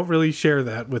 you don't really share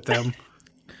that with them.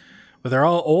 But they're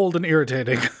all old and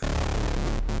irritating.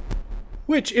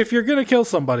 Which, if you're gonna kill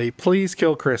somebody, please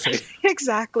kill Chrissy.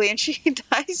 Exactly, and she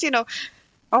dies,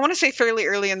 I want to say fairly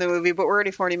early in the movie, but we're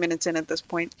already 40 minutes in at this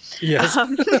point. Yes.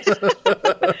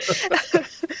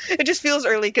 It just feels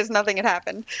early because nothing had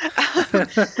happened.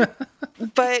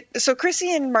 But so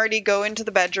Chrissy and Marty go into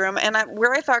the bedroom, and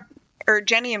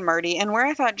Jenny and Marty, and where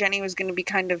I thought Jenny was going to be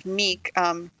kind of meek,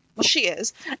 Well, she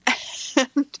is.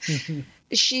 And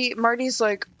Marty's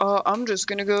like, I'm just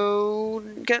gonna go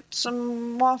get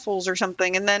some waffles or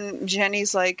something. And then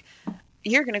Jenny's like,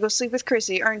 you're gonna go sleep with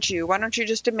Chrissy, aren't you? Why don't you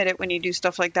just admit it when you do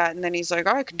stuff like that? And then he's like,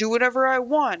 I can do whatever I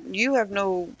want. You have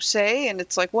no say. And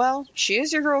it's like, well, she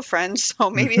is your girlfriend,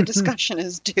 so maybe a discussion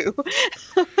is due.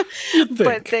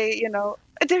 But they,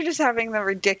 they're just having the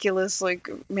ridiculous, like,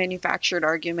 manufactured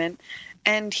argument.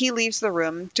 And he leaves the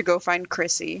room to go find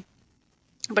Chrissy.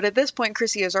 But at this point,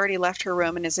 Chrissy has already left her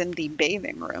room and is in the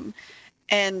bathing room.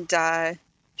 And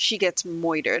she gets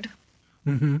moitered.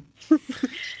 Mm-hmm.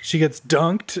 She gets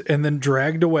dunked and then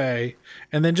dragged away.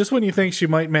 And then just when you think she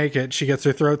might make it, she gets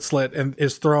her throat slit and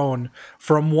is thrown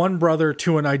from one brother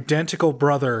to an identical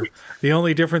brother. The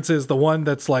only difference is the one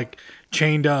that's like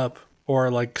chained up or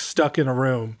like stuck in a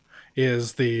room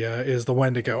is the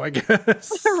Wendigo, I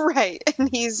guess. Right. And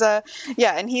he's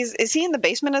is he in the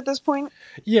basement at this point?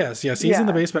 Yes, he's in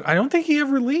the basement. I don't think he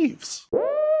ever leaves.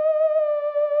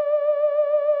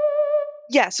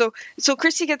 Yeah, so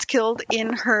Chrissy gets killed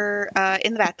in her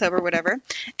in the bathtub or whatever,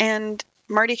 and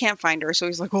Marty can't find her, so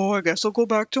he's like, I guess I'll go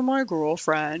back to my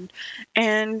girlfriend.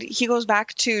 And he goes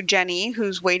back to Jenny,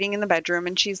 who's waiting in the bedroom,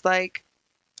 and she's like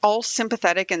all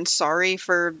sympathetic and sorry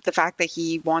for the fact that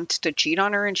he wants to cheat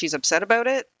on her, and she's upset about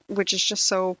it, which is just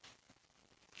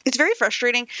it's very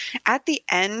frustrating. At the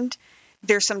end,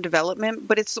 there's some development,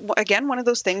 but it's, again, one of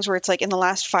those things where it's like in the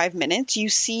last 5 minutes, you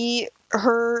see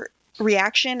her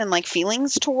reaction and like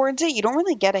feelings towards it. You don't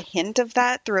really get a hint of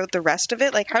that throughout the rest of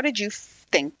it. Like, how did you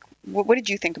think? What did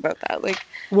you think about that? Like,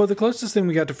 well, the closest thing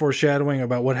we got to foreshadowing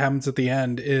about what happens at the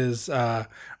end is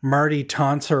Marty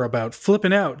taunts her about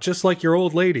flipping out, just like your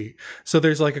old lady. So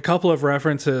there's like a couple of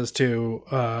references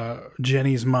to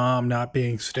Jenny's mom not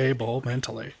being stable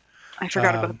mentally. I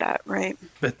forgot about that, right?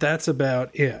 But that's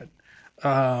about it.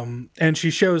 And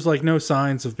she shows like no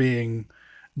signs of being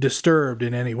disturbed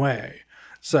in any way.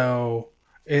 So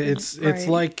it's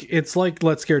like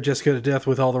Let's Scare Jessica to Death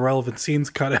with all the relevant scenes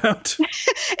cut out.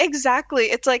 Exactly.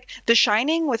 It's like The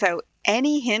Shining without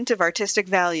any hint of artistic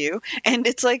value, and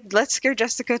it's like Let's Scare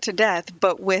Jessica to Death,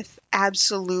 but with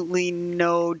absolutely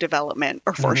no development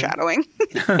or foreshadowing.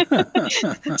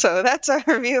 So that's our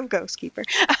review of Ghostkeeper.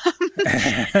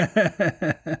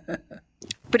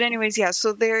 But anyways, yeah.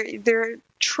 So they're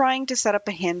trying to set up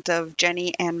a hint of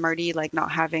Jenny and Marty like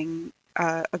not having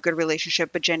a good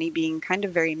relationship, but Jenny being kind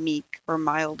of very meek or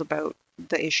mild about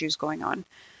the issues going on.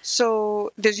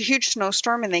 So there's a huge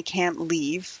snowstorm and they can't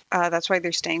leave. That's why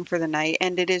they're staying for the night,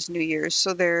 and it is New Year's,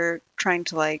 so they're trying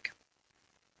to like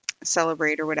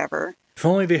celebrate or whatever. If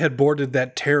only they had boarded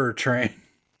that terror train.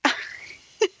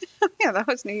 Yeah, that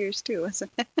was New Year's too,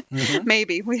 wasn't it? Mm-hmm.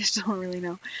 Maybe, we just don't really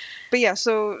know. But yeah,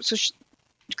 so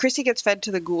Chrissy gets fed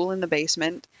to the ghoul in the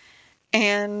basement,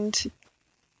 and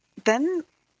then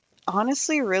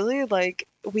honestly, really, like,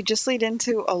 we just lead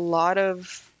into a lot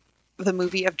of the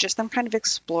movie of just them kind of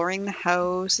exploring the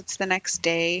house. It's the next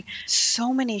day.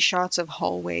 So many shots of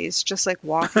hallways, just like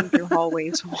walking through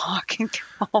hallways, walking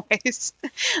through hallways.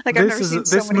 Like, I've never seen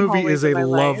so many hallways. This movie is a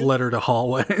love letter to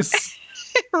hallways.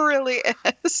 It really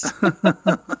is.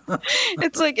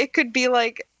 It's like, it could be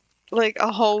like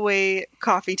a hallway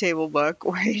coffee table book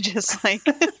where you just like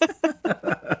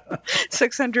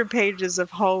 600 pages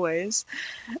of hallways.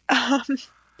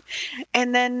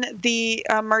 And then the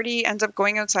Marty ends up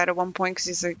going outside at one point because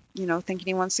he's like, thinking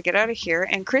he wants to get out of here.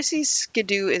 And Chrissy's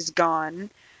skidoo is gone,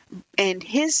 and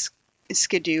his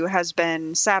skidoo has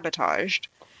been sabotaged.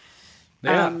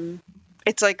 Yeah.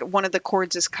 It's like one of the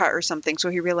cords is cut or something, so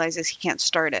he realizes he can't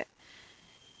start it.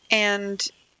 And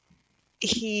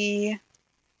he's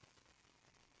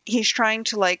trying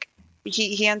to like,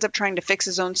 he ends up trying to fix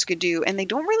his own skidoo, and they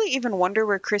don't really even wonder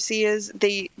where Chrissy is.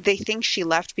 They think she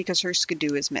left because her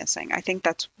skidoo is missing. I think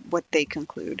that's what they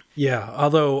conclude. Yeah,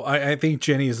 although I think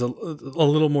Jenny is a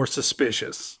little more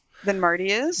suspicious than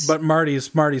Marty is. But Marty's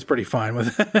pretty fine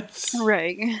with it.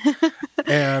 Right.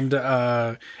 And,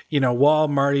 while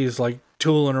Marty's like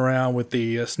tooling around with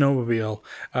the snowmobile,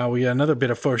 we get another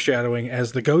bit of foreshadowing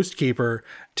as the Ghostkeeper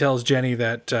tells Jenny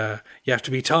that you have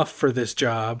to be tough for this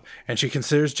job, and she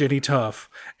considers Jenny tough,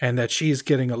 and that she's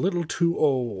getting a little too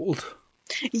old.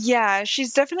 Yeah,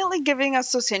 she's definitely giving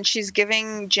us those hints. She's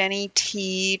giving Jenny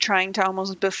tea, trying to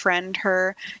almost befriend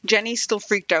her. Jenny's still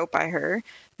freaked out by her,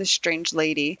 this strange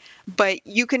lady, but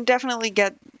you can definitely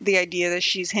get the idea that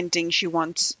she's hinting she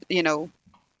wants,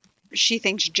 she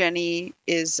thinks Jenny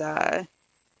is the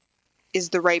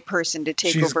right person to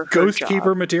take over her Ghostkeeper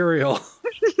job. material.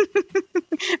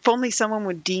 If only someone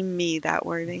would deem me that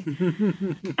worthy.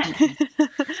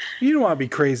 You don't want to be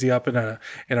crazy up in a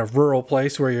rural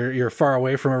place where you're far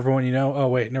away from everyone you know. Oh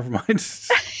wait, never mind.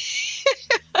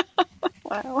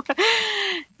 Wow.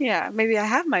 Yeah, maybe I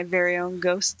have my very own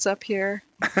ghosts up here.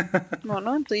 Well,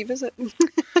 no, until you visit.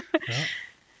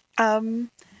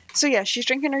 So yeah, she's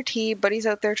drinking her tea. Buddy's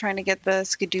out there trying to get the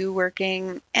skidoo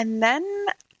working, and then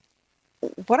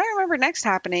what I remember next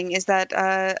happening is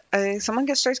that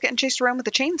someone starts getting chased around with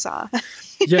a chainsaw.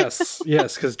 yes,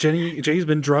 because Jenny's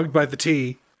been drugged by the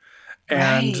tea.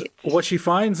 And what she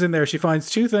finds in there, she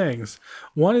finds two things.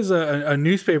 One is a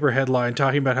newspaper headline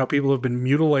talking about how people have been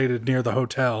mutilated near the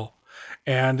hotel.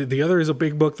 And the other is a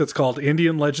big book that's called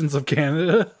Indian Legends of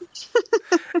Canada.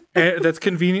 And that's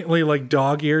conveniently like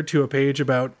dog-eared to a page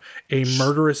about a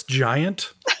murderous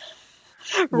giant.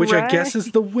 Which I guess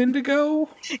is the Wendigo?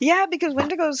 Yeah, because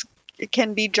Wendigos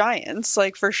can be giants,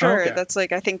 like, for sure. Okay. That's,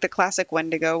 like, I think the classic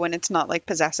Wendigo, when it's not, like,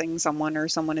 possessing someone or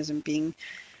someone isn't being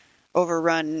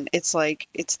overrun. It's like,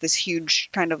 it's this huge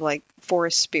kind of, like,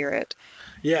 forest spirit.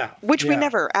 Yeah. Which we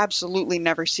absolutely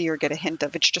never see or get a hint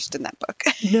of. It's just in that book.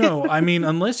 No, I mean,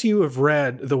 unless you have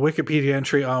read the Wikipedia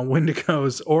entry on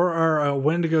Windigos or are a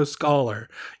Wendigo scholar,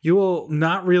 you will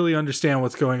not really understand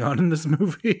what's going on in this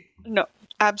movie. No.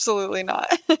 Absolutely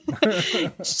not.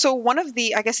 So one of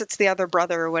the, I guess it's the other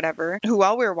brother or whatever, who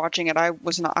while we were watching it, I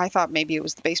thought maybe it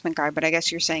was the basement guy, but I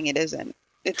guess you're saying it isn't.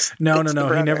 No.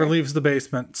 He never leaves the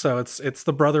basement. So it's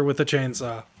the brother with the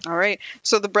chainsaw. All right.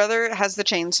 So the brother has the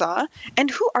chainsaw.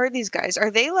 And who are these guys? Are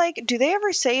they like, do they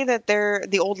ever say that they're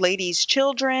the old lady's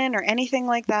children or anything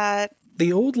like that?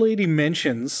 The old lady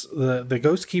mentions, the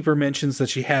Ghostkeeper mentions that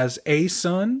she has a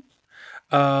son,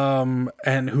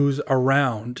 and who's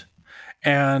around.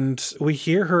 And we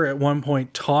hear her at one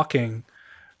point talking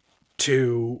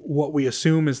to what we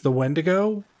assume is the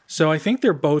Wendigo. So I think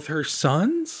they're both her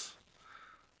sons.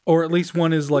 Or at least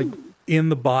one is like in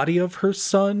the body of her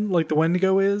son, like the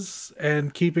Wendigo is,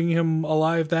 and keeping him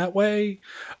alive that way.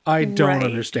 I don't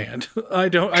understand. I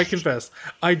confess,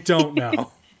 I don't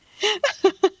know.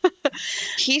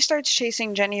 He starts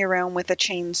chasing Jenny around with a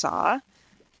chainsaw,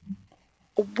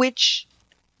 which...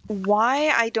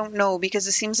 Why? I don't know, because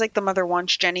it seems like the mother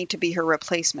wants Jenny to be her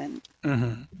replacement.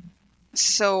 Mm-hmm.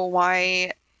 So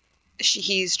why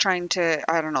he's trying to,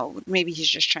 I don't know, maybe he's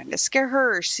just trying to scare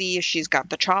her or see if she's got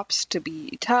the chops to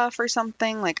be tough or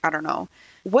something. Like, I don't know.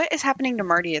 What is happening to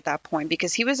Marty at that point?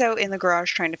 Because he was out in the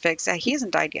garage trying to fix it. He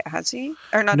hasn't died yet, has he?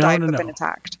 Or not died, but been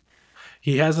attacked.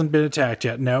 He hasn't been attacked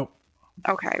yet, no.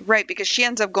 Okay, right, because she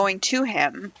ends up going to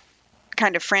him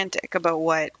kind of frantic about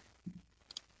what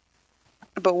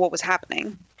was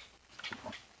happening.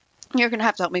 You're going to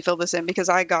have to help me fill this in because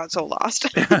I got so lost.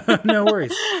 No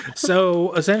worries.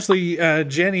 So essentially,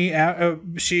 Jenny,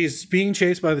 she's being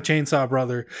chased by the chainsaw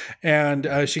brother, and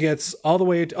she gets all the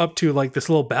way up to like this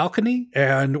little balcony.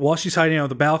 And while she's hiding out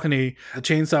the balcony, the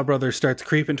chainsaw brother starts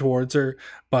creeping towards her,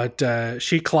 but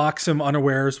she clocks him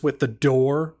unawares with the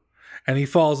door, and he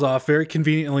falls off very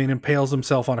conveniently and impales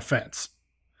himself on a fence.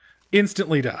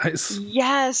 Instantly dies.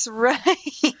 Yes, right.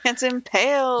 It's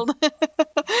impaled.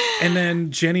 And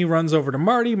then Jenny runs over to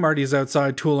Marty. Marty's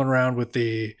outside tooling around with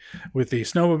the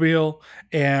snowmobile,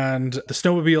 and the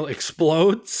snowmobile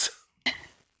explodes.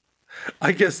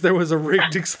 I guess there was a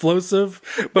rigged explosive,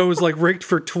 but it was like rigged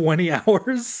for 20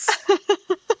 hours.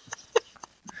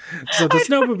 So the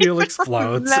snowmobile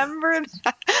explodes. Remember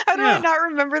that? How do I not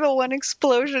remember the one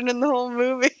explosion in the whole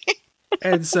movie?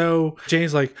 And so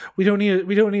Jane's like, we don't need a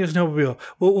snowmobile.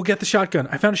 We'll get the shotgun.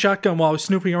 I found a shotgun while I was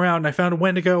snooping around, and I found a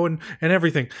Wendigo and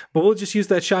everything. But we'll just use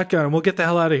that shotgun and we'll get the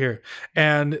hell out of here.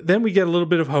 And then we get a little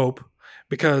bit of hope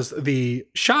because the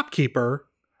shopkeeper,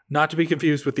 not to be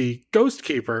confused with the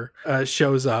Ghostkeeper,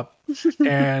 shows up.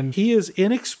 And he is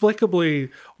inexplicably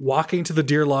walking to the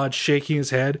deer lodge, shaking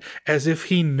his head as if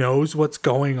he knows what's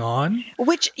going on.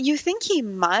 Which you think he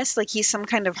must, like he's some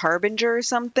kind of harbinger or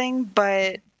something,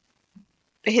 but...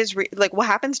 what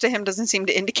happens to him doesn't seem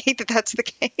to indicate that that's the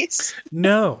case.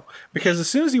 No, because as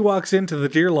soon as he walks into the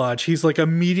deer lodge, he's like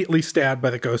immediately stabbed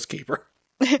by the Ghostkeeper.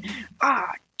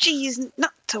 Geez,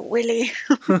 not to Willie.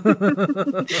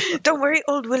 Don't worry,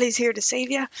 old Willie's here to save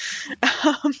you.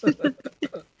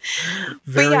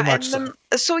 Very much so.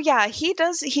 So yeah, he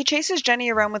chases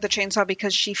Jenny around with a chainsaw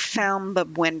because she found the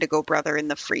Wendigo brother in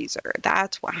the freezer.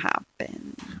 That's what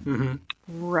happened. Mm-hmm.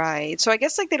 Right. So I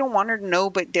guess like they don't want her to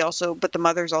know, but the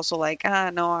mother's also like,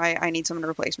 no, I need someone to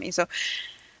replace me. So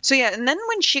yeah, and then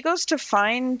when she goes to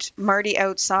find Marty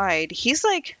outside, he's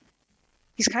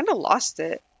kind of lost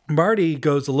it. Marty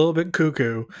goes a little bit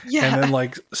cuckoo and then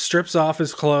like strips off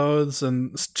his clothes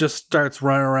and just starts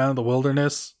running around the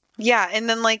wilderness. Yeah, and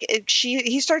then like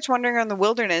he starts wandering around the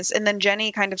wilderness, and then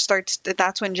Jenny kind of starts.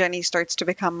 That's when Jenny starts to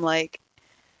become like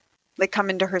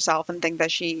come into herself and think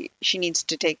that she needs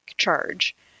to take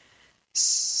charge.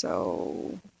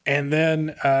 So. And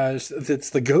then it's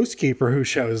the Ghostkeeper who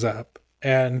shows up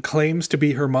and claims to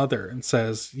be her mother and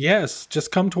says, "Yes,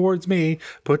 just come towards me.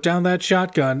 Put down that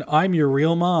shotgun. I'm your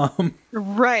real mom."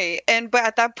 Right, but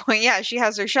at that point, yeah, she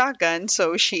has her shotgun,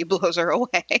 so she blows her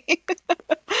away.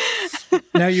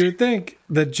 Now you would think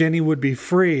that Jenny would be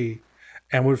free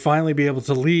and would finally be able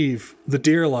to leave the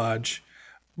Deer Lodge,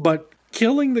 but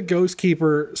killing the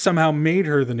Ghostkeeper somehow made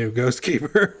her the new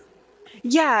Ghostkeeper.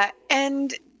 Yeah,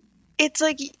 and it's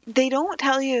like they don't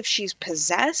tell you if she's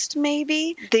possessed,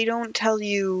 maybe. They don't tell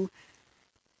you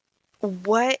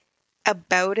what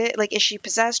about it. Like, is she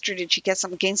possessed, or did she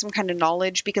gain some kind of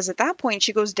knowledge? Because at that point,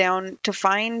 she goes down to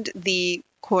find the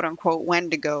quote-unquote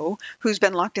Wendigo who's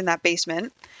been locked in that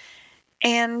basement.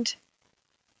 And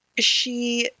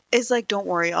she is like, "Don't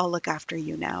worry, I'll look after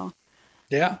you now."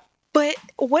 Yeah. But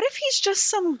what if he's just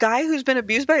some guy who's been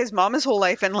abused by his mom his whole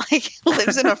life and like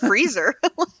lives in a freezer?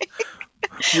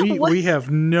 We have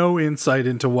no insight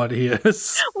into what he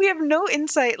is. We have no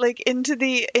insight like into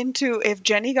if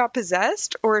Jenny got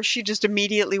possessed, or if she just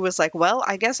immediately was like, "Well,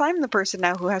 I guess I'm the person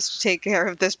now who has to take care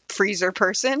of this freezer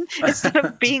person," instead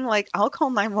of being like, "I'll call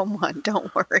 911,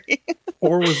 don't worry."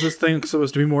 Or was this thing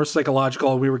supposed to be more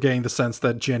psychological? We were getting the sense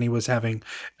that Jenny was having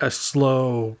a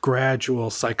slow, gradual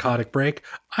psychotic break.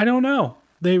 I don't know.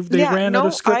 They ran out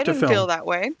of script to film. I didn't feel that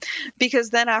way, because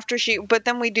then but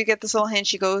then we do get this little hint.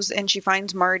 She goes and she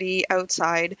finds Marty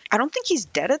outside. I don't think he's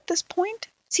dead at this point.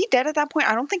 Is he dead at that point?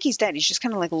 I don't think he's dead. He's just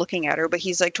kind of like looking at her, but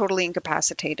he's like totally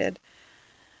incapacitated.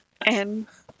 And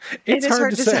it's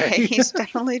hard to say. He's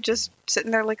definitely just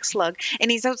sitting there like a slug, and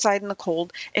he's outside in the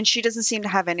cold, and she doesn't seem to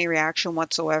have any reaction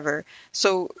whatsoever.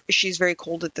 So she's very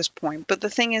cold at this point. But the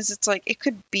thing is, it's like, it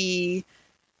could be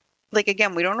like,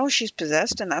 again, we don't know if she's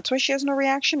possessed and that's why she has no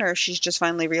reaction, or if she's just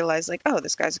finally realized like, oh,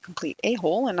 this guy's a complete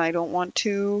a-hole and I don't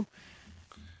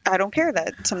care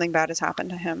that something bad has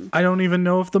happened to him. I don't even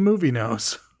know if the movie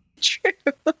knows. True.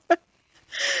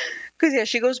 Because, yeah,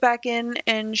 she goes back in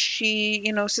and she,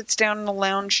 sits down in a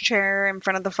lounge chair in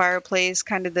front of the fireplace,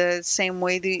 kind of the same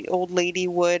way the old lady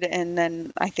would. And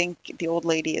then I think the old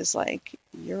lady is like,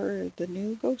 "You're the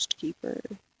new Ghostkeeper."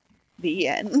 The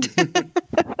end.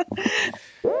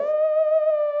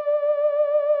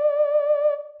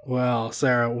 Well,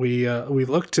 Sarah, we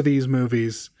look to these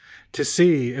movies to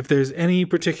see if there's any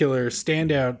particular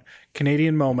standout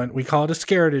Canadian moment. We call it a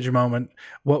Scaretage moment.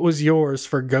 What was yours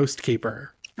for Ghostkeeper?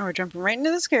 Oh, we're jumping right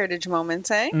into the Scaretage moments,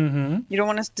 eh? Mm-hmm. You don't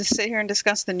want us to sit here and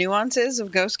discuss the nuances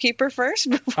of Ghostkeeper first?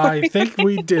 I think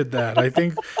we did that. I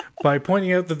think by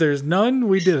pointing out that there's none,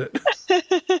 we did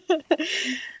it.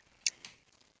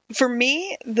 For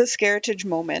me, the Scaretage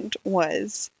moment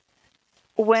was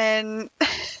when...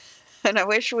 and I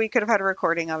wish we could have had a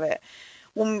recording of it.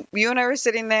 When you and I were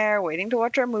sitting there waiting to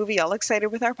watch our movie, all excited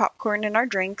with our popcorn and our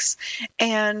drinks,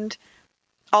 and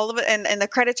all of it, and the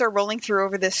credits are rolling through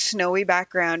over this snowy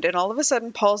background, and all of a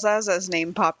sudden Paul Zaza's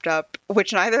name popped up,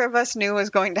 which neither of us knew was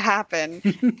going to happen,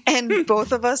 and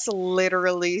both of us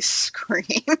literally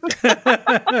screamed.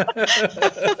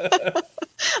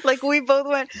 Like, we both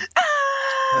went,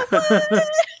 "Ah, what?"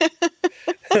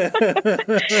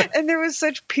 And there was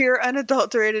such pure,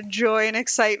 unadulterated joy and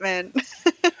excitement.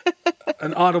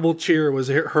 An audible cheer was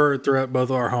heard throughout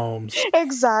both our homes.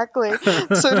 Exactly.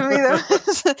 So to me, that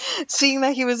was, seeing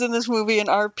that he was in this movie and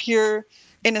our pure,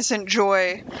 innocent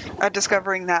joy at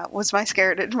discovering that was my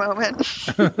Scaretage moment.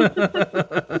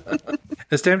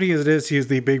 As tempting as it is to use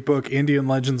the big book Indian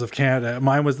Legends of Canada,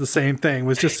 mine was the same thing.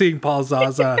 Was just seeing Paul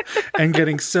Zaza and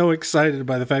getting so excited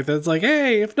by the fact that it's like,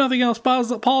 hey, if nothing else, Paul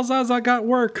Zaza got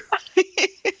work.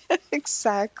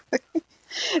 Exactly.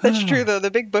 That's true, though.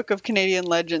 The big book of Canadian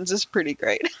Legends is pretty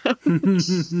great.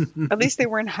 At least they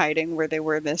weren't hiding where they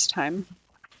were this time.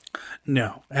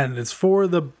 No, and it's for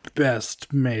the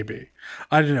best, maybe.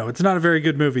 I don't know. It's not a very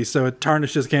good movie, so it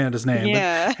tarnishes Canada's name.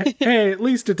 Yeah. But, hey, at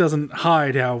least it doesn't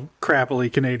hide how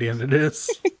crappily Canadian it is.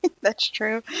 That's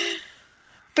true.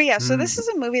 But yeah, so this is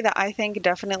a movie that I think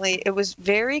definitely, it was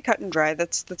very cut and dry.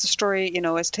 That's a story,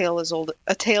 a tale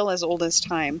as old as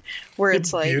time, where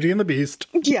it's like Beauty and the Beast.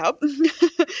 Yep.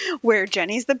 Where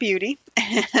Jenny's the beauty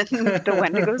and the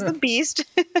Wendigo's the beast.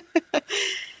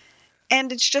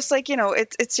 And it's just like,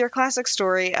 it's your classic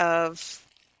story of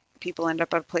people end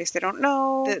up at a place they don't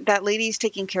know. That lady's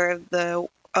taking care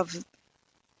of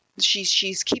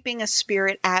she's keeping a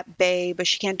spirit at bay, but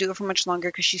she can't do it for much longer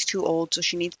because she's too old, so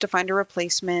she needs to find a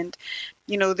replacement.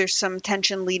 There's some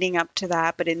tension leading up to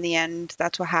that, but in the end,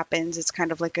 that's what happens. It's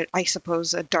kind of like I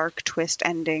suppose, a dark twist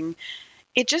ending.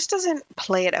 It just doesn't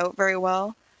play it out very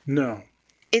well. No.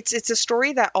 It's a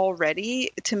story that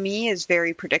already, to me, is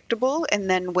very predictable, and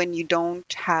then when you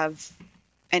don't have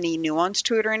any nuance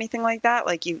to it or anything like that,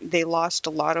 they lost a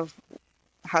lot of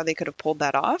how they could have pulled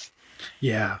that off.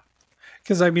 Yeah.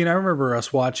 Because, I remember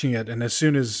us watching it, and as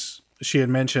soon as she had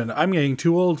mentioned, I'm getting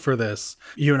too old for this,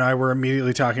 you and I were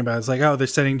immediately talking about it. It's like, oh, they're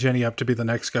setting Jenny up to be the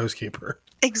next Ghostkeeper.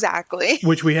 Exactly.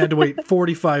 Which we had to wait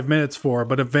 45 minutes for,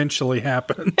 but eventually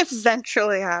happens.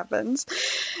 Eventually happens.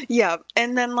 Yeah.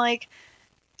 And then,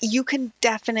 you can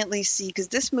definitely see, because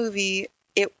this movie,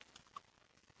 it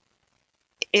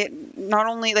not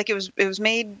only, it was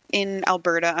made in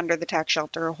Alberta under the tax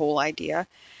shelter whole idea.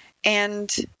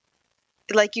 And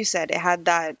like you said, it had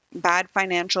that bad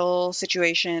financial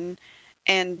situation,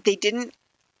 and they didn't,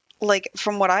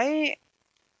 from what I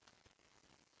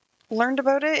learned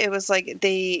about it, it was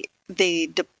they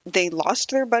lost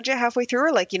their budget halfway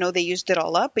through, or they used it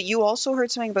all up. But you also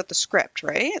heard something about the script,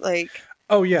 right?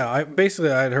 Oh yeah, I'd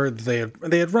heard that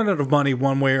they had run out of money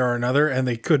one way or another, and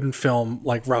they couldn't film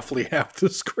roughly half the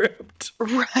script.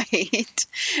 Right,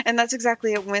 and that's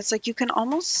exactly it. When it's you can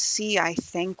almost see, I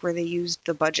think, where they used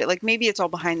the budget. Maybe it's all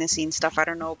behind the scenes stuff, I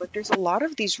don't know, but there's a lot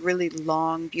of these really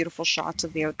long, beautiful shots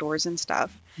of the outdoors and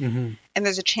stuff. Mm-hmm. And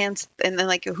there's a chance, and then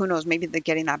who knows, maybe they're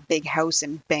getting that big house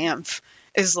in Banff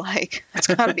is it's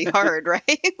got to be hard,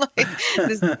 right?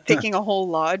 Just taking a whole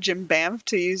lodge in Banff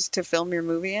to use to film your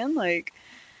movie in,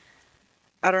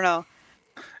 I don't know.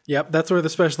 Yep, that's where the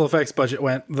special effects budget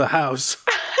went, the house.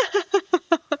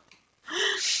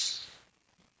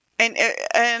 And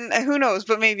who knows,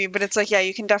 but maybe. But it's yeah,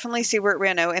 you can definitely see where it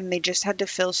ran out, and they just had to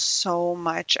fill so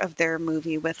much of their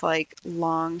movie with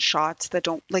long shots that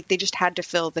don't, they just had to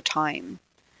fill the time.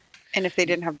 And if they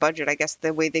didn't have budget, I guess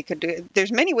the way they could do it,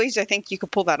 there's many ways I think you could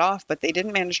pull that off, but they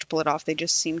didn't manage to pull it off. They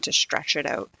just seemed to stretch it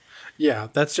out. Yeah,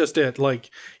 that's just it.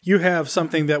 You have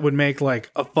something that would make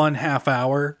a fun half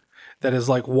hour that is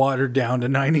watered down to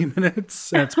 90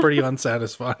 minutes, and it's pretty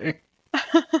unsatisfying.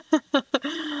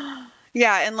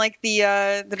 Yeah, and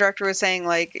the director was saying,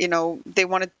 they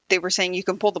were saying you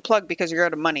can pull the plug because you're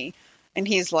out of money. And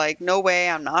he's like, no way,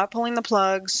 I'm not pulling the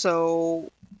plug, so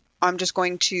I'm just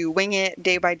going to wing it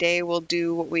day by day. We'll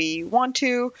do what we want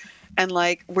to. And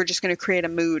we're just going to create a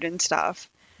mood and stuff.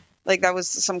 That was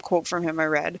some quote from him I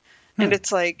read. And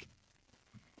it's I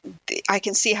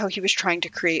can see how he was trying to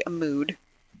create a mood,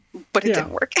 but it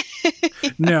didn't work.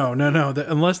 No.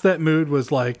 Unless that mood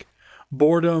was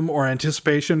boredom or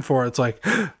anticipation for it's are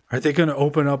they going to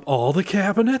open up all the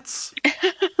cabinets?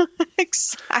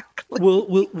 Exactly.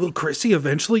 Will Chrissy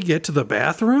eventually get to the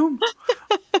bathroom?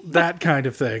 That kind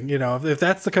of thing. If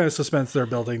that's the kind of suspense they're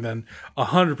building, then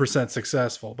 100%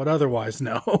 successful. But otherwise,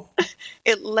 no.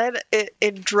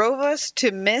 It drove us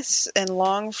to miss and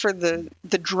long for the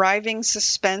driving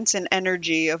suspense and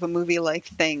energy of a movie like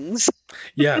Things.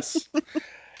 Yes.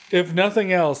 If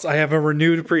nothing else, I have a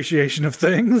renewed appreciation of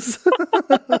Things.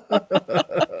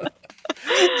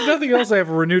 If nothing else, I have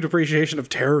a renewed appreciation of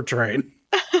Terror Train.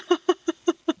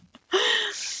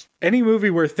 Any movie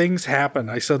where things happen,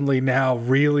 I suddenly now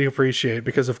really appreciate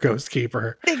because of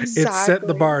Ghostkeeper. Exactly. It set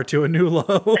the bar to a new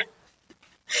low.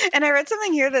 And I read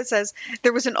something here that says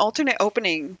there was an alternate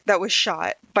opening that was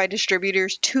shot by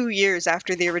distributors 2 years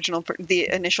after the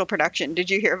initial production.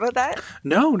 Did you hear about that?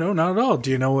 No, not at all.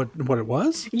 Do you know what it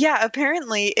was? Yeah,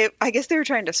 apparently, I guess they were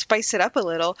trying to spice it up a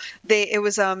little. It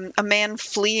was a man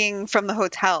fleeing from the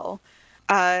hotel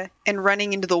and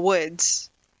running into the woods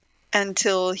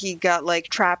until he got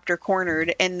trapped or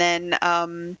cornered, and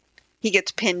then he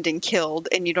gets pinned and killed,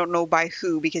 and you don't know by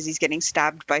who because he's getting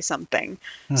stabbed by something.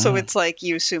 Uh-huh. So it's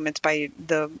you assume it's by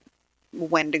the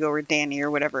Wendigo or Danny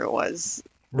or whatever it was.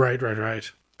 Right.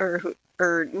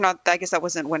 Or not. I guess that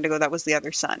wasn't Wendigo. That was the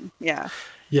other son. Yeah.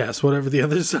 Yes, whatever the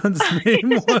other son's name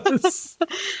was.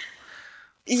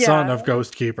 Yeah. Son of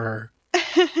Ghostkeeper.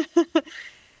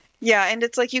 Yeah, and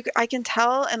it's I can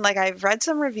tell, and I've read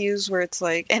some reviews where it's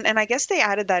and I guess they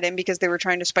added that in because they were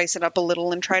trying to spice it up a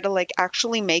little and try to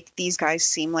actually make these guys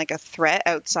seem like a threat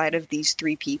outside of these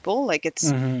three people.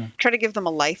 It's try to give them a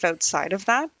life outside of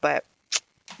that, but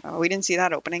we didn't see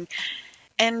that opening.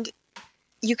 And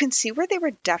you can see where they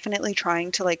were definitely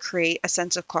trying to create a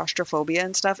sense of claustrophobia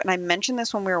and stuff. And I mentioned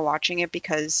this when we were watching it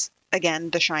because again,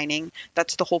 The Shining.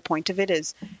 That's the whole point of it,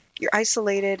 is you're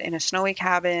isolated in a snowy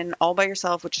cabin all by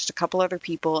yourself with just a couple other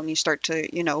people, and you start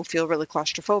to, you know, feel really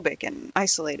claustrophobic and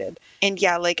isolated. And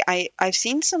yeah, like I've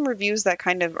seen some reviews that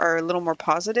kind of are a little more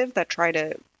positive that try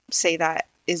to say that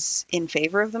is in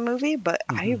favor of the movie, but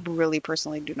I really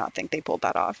personally do not think they pulled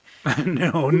that off.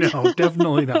 No,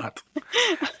 definitely not.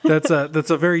 That's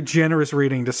a very generous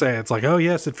reading to say. It's like, oh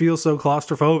yes, it feels so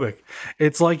claustrophobic.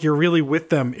 It's like you're really with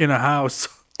them in a house.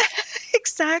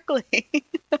 Exactly.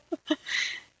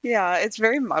 Yeah, it's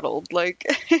very muddled. Like,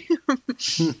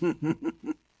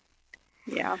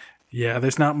 yeah. Yeah,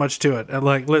 there's not much to it.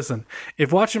 Like, listen,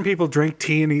 if watching people drink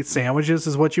tea and eat sandwiches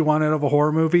is what you want out of a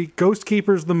horror movie,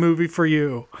 Ghostkeeper's the movie for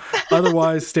you.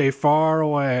 Otherwise, stay far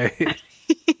away.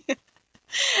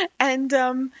 And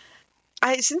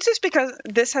since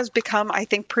this has become, I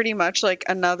think, pretty much like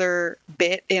another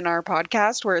bit in our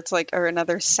podcast where it's like, or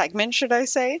another segment, should I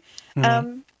say?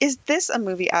 Is this a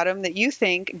movie, Adam, that you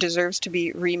think deserves to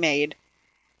be remade?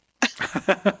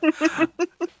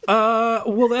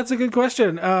 Well, that's a good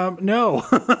question. No,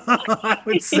 I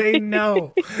would say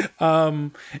no.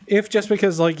 If just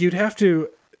because, like, you'd have to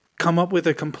come up with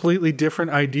a completely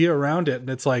different idea around it. And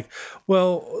it's like,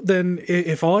 well, then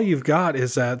if all you've got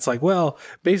is that, it's like, well,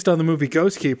 based on the movie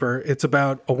Ghostkeeper, it's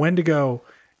about a Wendigo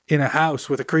in a house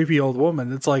with a creepy old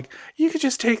woman. It's like, you could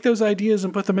just take those ideas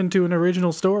and put them into an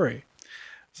original story.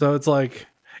 So it's like,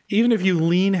 even if you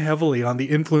lean heavily on the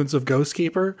influence of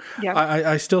Ghostkeeper, yeah.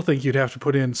 I still think you'd have to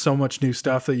put in so much new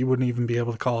stuff that you wouldn't even be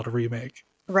able to call it a remake.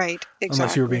 Right, exactly.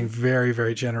 Unless you were being very,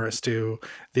 very generous to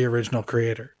the original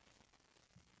creator.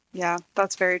 Yeah,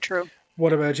 that's very true.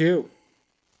 What about you?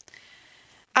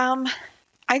 I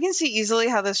can see easily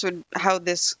how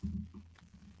this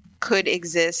could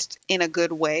exist in a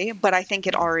good way, but I think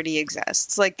it already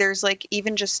exists. Like, there's like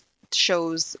even just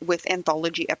shows with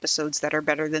anthology episodes that are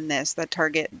better than this, that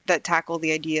tackle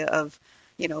the idea of,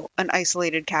 you know, an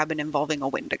isolated cabin involving a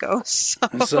Wendigo.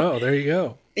 So there you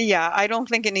go. Yeah, I don't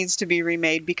think it needs to be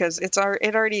remade because it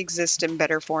already exists in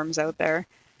better forms out there.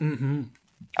 Mm-hmm.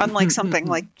 Unlike something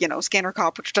like, you know, Scanner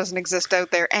Cop, which doesn't exist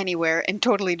out there anywhere and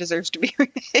totally deserves to be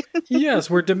remade. Yes,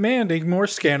 we're demanding more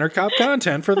Scanner Cop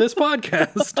content for this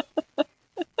podcast.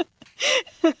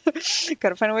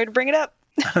 Gotta find a way to bring it up.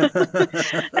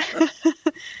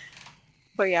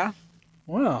 But yeah.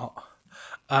 Well,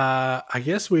 I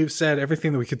guess we've said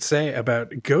everything that we could say about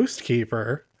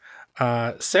Ghostkeeper.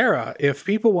 Sarah, if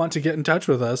people want to get in touch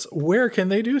with us, where can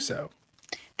they do so?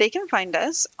 They can find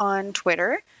us on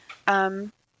Twitter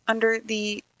under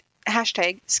the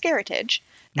hashtag Scaritage.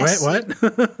 Wait, what?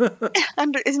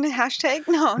 Isn't it hashtag?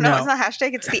 No, it's not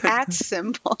hashtag. It's the @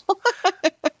 symbol.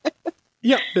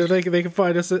 Yep, they can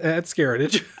find us at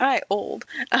Scaritage. Old.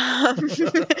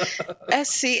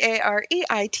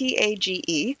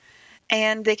 SCAREITAGE.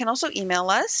 And they can also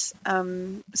email us,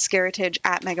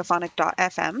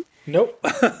 scaritage@megaphonic.fm. Nope.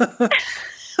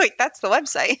 Wait, that's the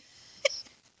website.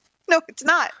 No, it's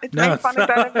not. It's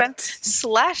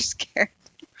megaphonic.fm/scaritage.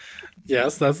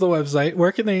 Yes, that's the website.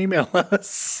 Where can they email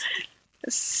us?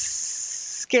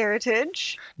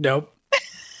 Scaritage. Nope.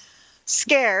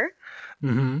 Scare.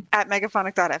 At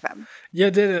megaphonic.fm. You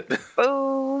did it.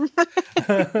 Boom.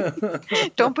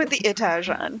 Don't put the itage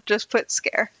on. Just put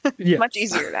scare. Yes. Much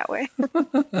easier that way.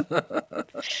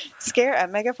 Scare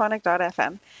at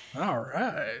megaphonic.fm. All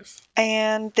right.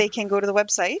 And they can go to the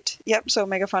website. Yep. So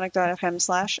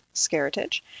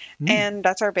megaphonic.fm/scaritage. And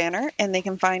that's our banner. And they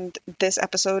can find this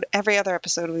episode, every other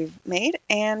episode we've made,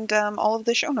 and all of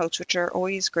the show notes, which are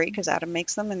always great because Adam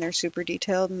makes them and they're super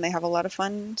detailed and they have a lot of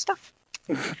fun stuff.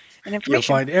 And information. You'll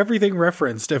find everything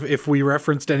referenced if we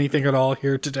referenced anything at all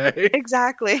here today.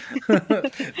 Exactly.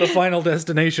 The Final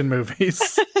Destination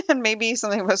movies. And maybe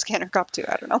something about Scanner Cop too.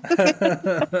 I don't know.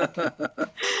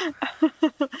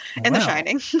 And The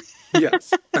Shining.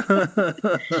 Yes.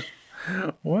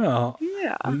 Well,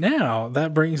 yeah. Now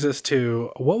that brings us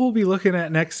to what we'll be looking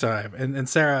at next time. And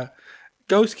Sarah,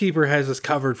 Ghostkeeper has us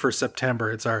covered for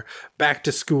September. It's our back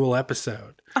to school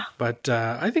episode. But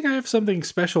I think I have something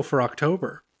special for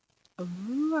October.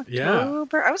 Ooh, October. Yeah.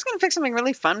 I was going to pick something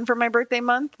really fun for my birthday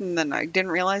month, and then I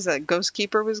didn't realize that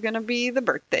Ghostkeeper was going to be the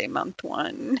birthday month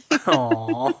one.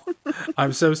 Aw,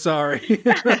 I'm so sorry.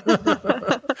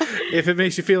 If it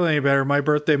makes you feel any better, my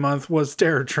birthday month was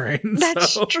Terror Train.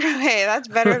 That's true. Hey, that's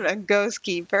better than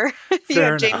Ghostkeeper. You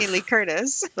have Jamie Lee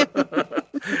Curtis.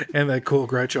 And that cool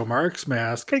Groucho Marx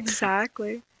mask.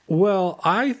 Exactly. Well,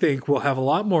 I think we'll have a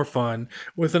lot more fun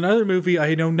with another movie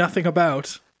I know nothing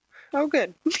about. Oh,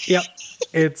 good. Yep.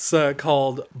 It's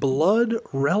called Blood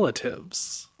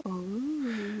Relatives.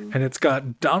 Ooh. And it's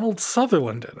got Donald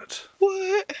Sutherland in it.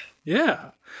 What?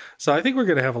 Yeah. So I think we're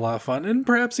going to have a lot of fun, and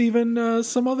perhaps even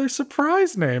some other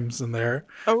surprise names in there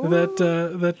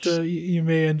that you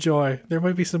may enjoy. There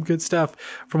might be some good stuff.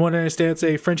 From what I understand, it's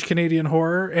a French-Canadian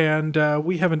horror, and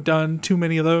we haven't done too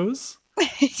many of those,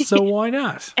 so why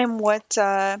not? And what,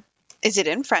 is it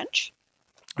in French?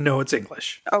 No, it's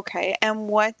English. Okay, and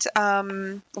what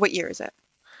year is it?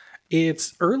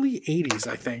 It's early 80s,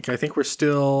 I think. I think we're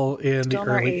still in the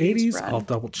early 80s. Run. I'll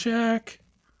double check.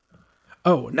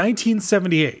 Oh,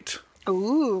 1978.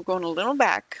 Ooh, going a little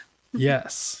back.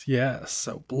 Yes.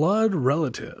 So Blood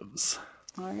Relatives.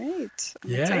 All right. I'm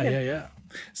Yeah. excited.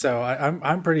 So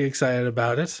I'm pretty excited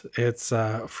about it. It's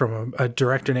from a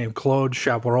director named Claude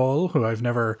Chabrol, who I've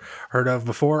never heard of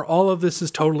before. All of this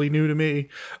is totally new to me.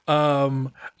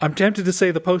 I'm tempted to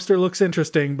say the poster looks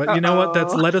interesting, but you know what?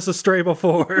 That's led us astray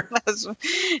before.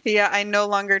 Yeah, I no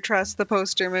longer trust the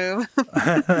poster move.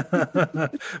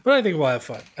 But I think we'll have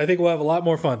fun. I think we'll have a lot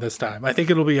more fun this time. I think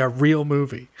it'll be a real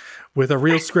movie with a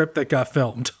real script that got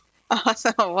filmed.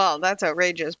 Awesome. Well, that's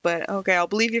outrageous, but okay, I'll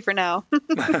believe you for now.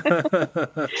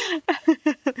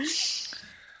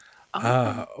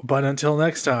 But until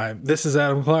next time, this is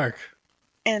Adam Clark.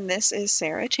 And this is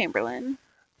Sarah Chamberlain.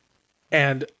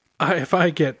 And if I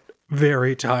get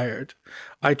very tired,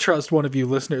 I trust one of you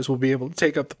listeners will be able to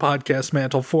take up the podcast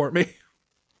mantle for me.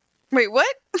 Wait,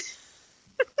 what?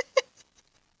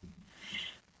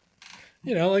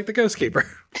 You know, like the Ghostkeeper.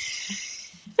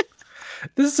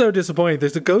 This is so disappointing.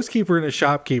 There's a Ghostkeeper and a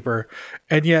shopkeeper,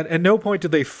 and yet at no point do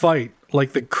they fight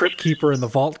like the Crypt Keeper and the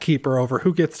Vault Keeper over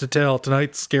who gets to tell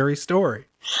tonight's scary story.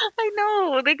 I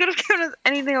know. They could have given us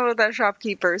anything about that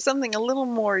shopkeeper. Something a little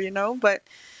more, but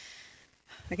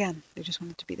again, they just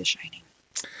want it to be The Shining.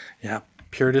 Yeah,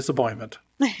 pure disappointment.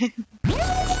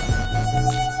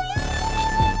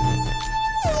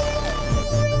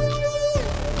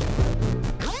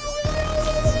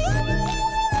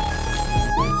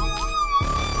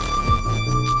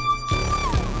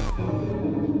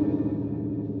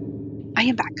 I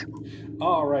am back.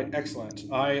 All right, excellent.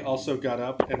 I also got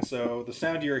up, and so the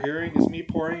sound you're hearing is me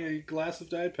pouring a glass of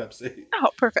Diet Pepsi. Oh,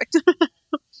 perfect.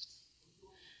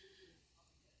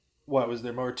 What, was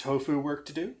there more tofu work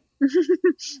to do?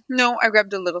 No, I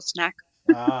grabbed a little snack.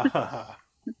 What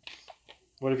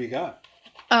have you got?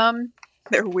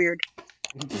 They're weird.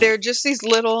 They're just these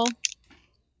little,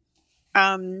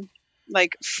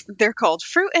 they're called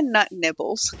fruit and nut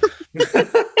nibbles.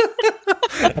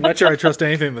 I'm not sure I trust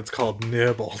anything that's called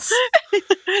nibbles.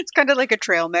 It's kind of like a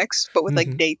trail mix, but with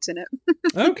like dates in it.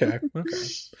 Okay.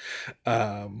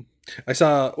 I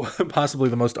saw possibly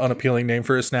the most unappealing name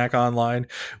for a snack online,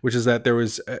 which is that there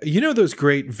was, those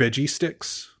great veggie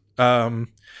sticks?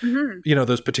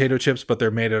 Those potato chips, but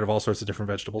they're made out of all sorts of different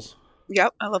vegetables.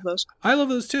 Yep, I love those. I love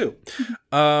those too.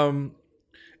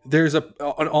 There's an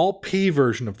all pea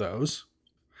version of those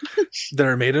that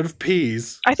are made out of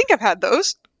peas. I think I've had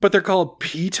those. But they're called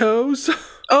Peetos?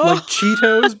 Oh. Like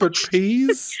Cheetos, but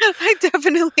peas? I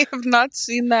definitely have not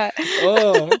seen that.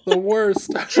 Oh, the worst.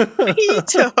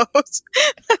 Peetos.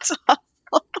 That's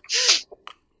awful.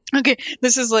 Okay,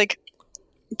 this is like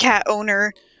cat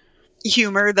owner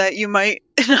humor that you might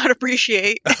not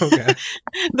appreciate. Okay.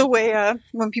 The way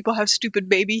when people have stupid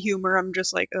baby humor, I'm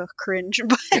just like, ugh, cringe.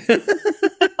 But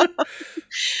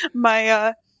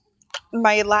my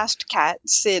last cat,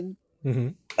 Sid,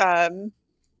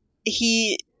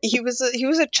 he was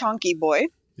a chonky boy.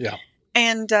 Yeah.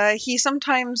 And he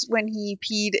sometimes, when he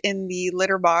peed in the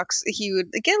litter box, he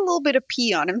would get a little bit of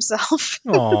pee on himself.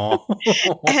 Aww.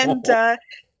 And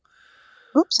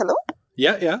oops, hello?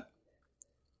 Yeah.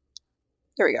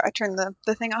 There we go. I turned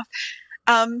the thing off.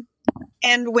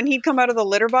 And when he'd come out of the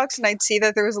litter box and I'd see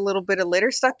that there was a little bit of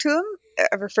litter stuck to him,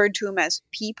 I referred to him as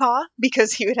pee paw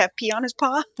because he would have pee on his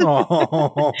paw.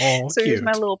 Oh, so he was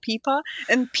my little pee paw.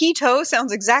 And pee toe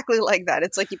sounds exactly like that.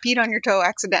 It's like you peed on your toe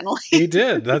accidentally. He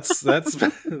did. That's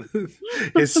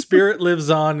his spirit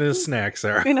lives on in a snack,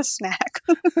 Sarah. In a snack.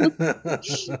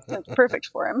 That's perfect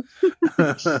for him.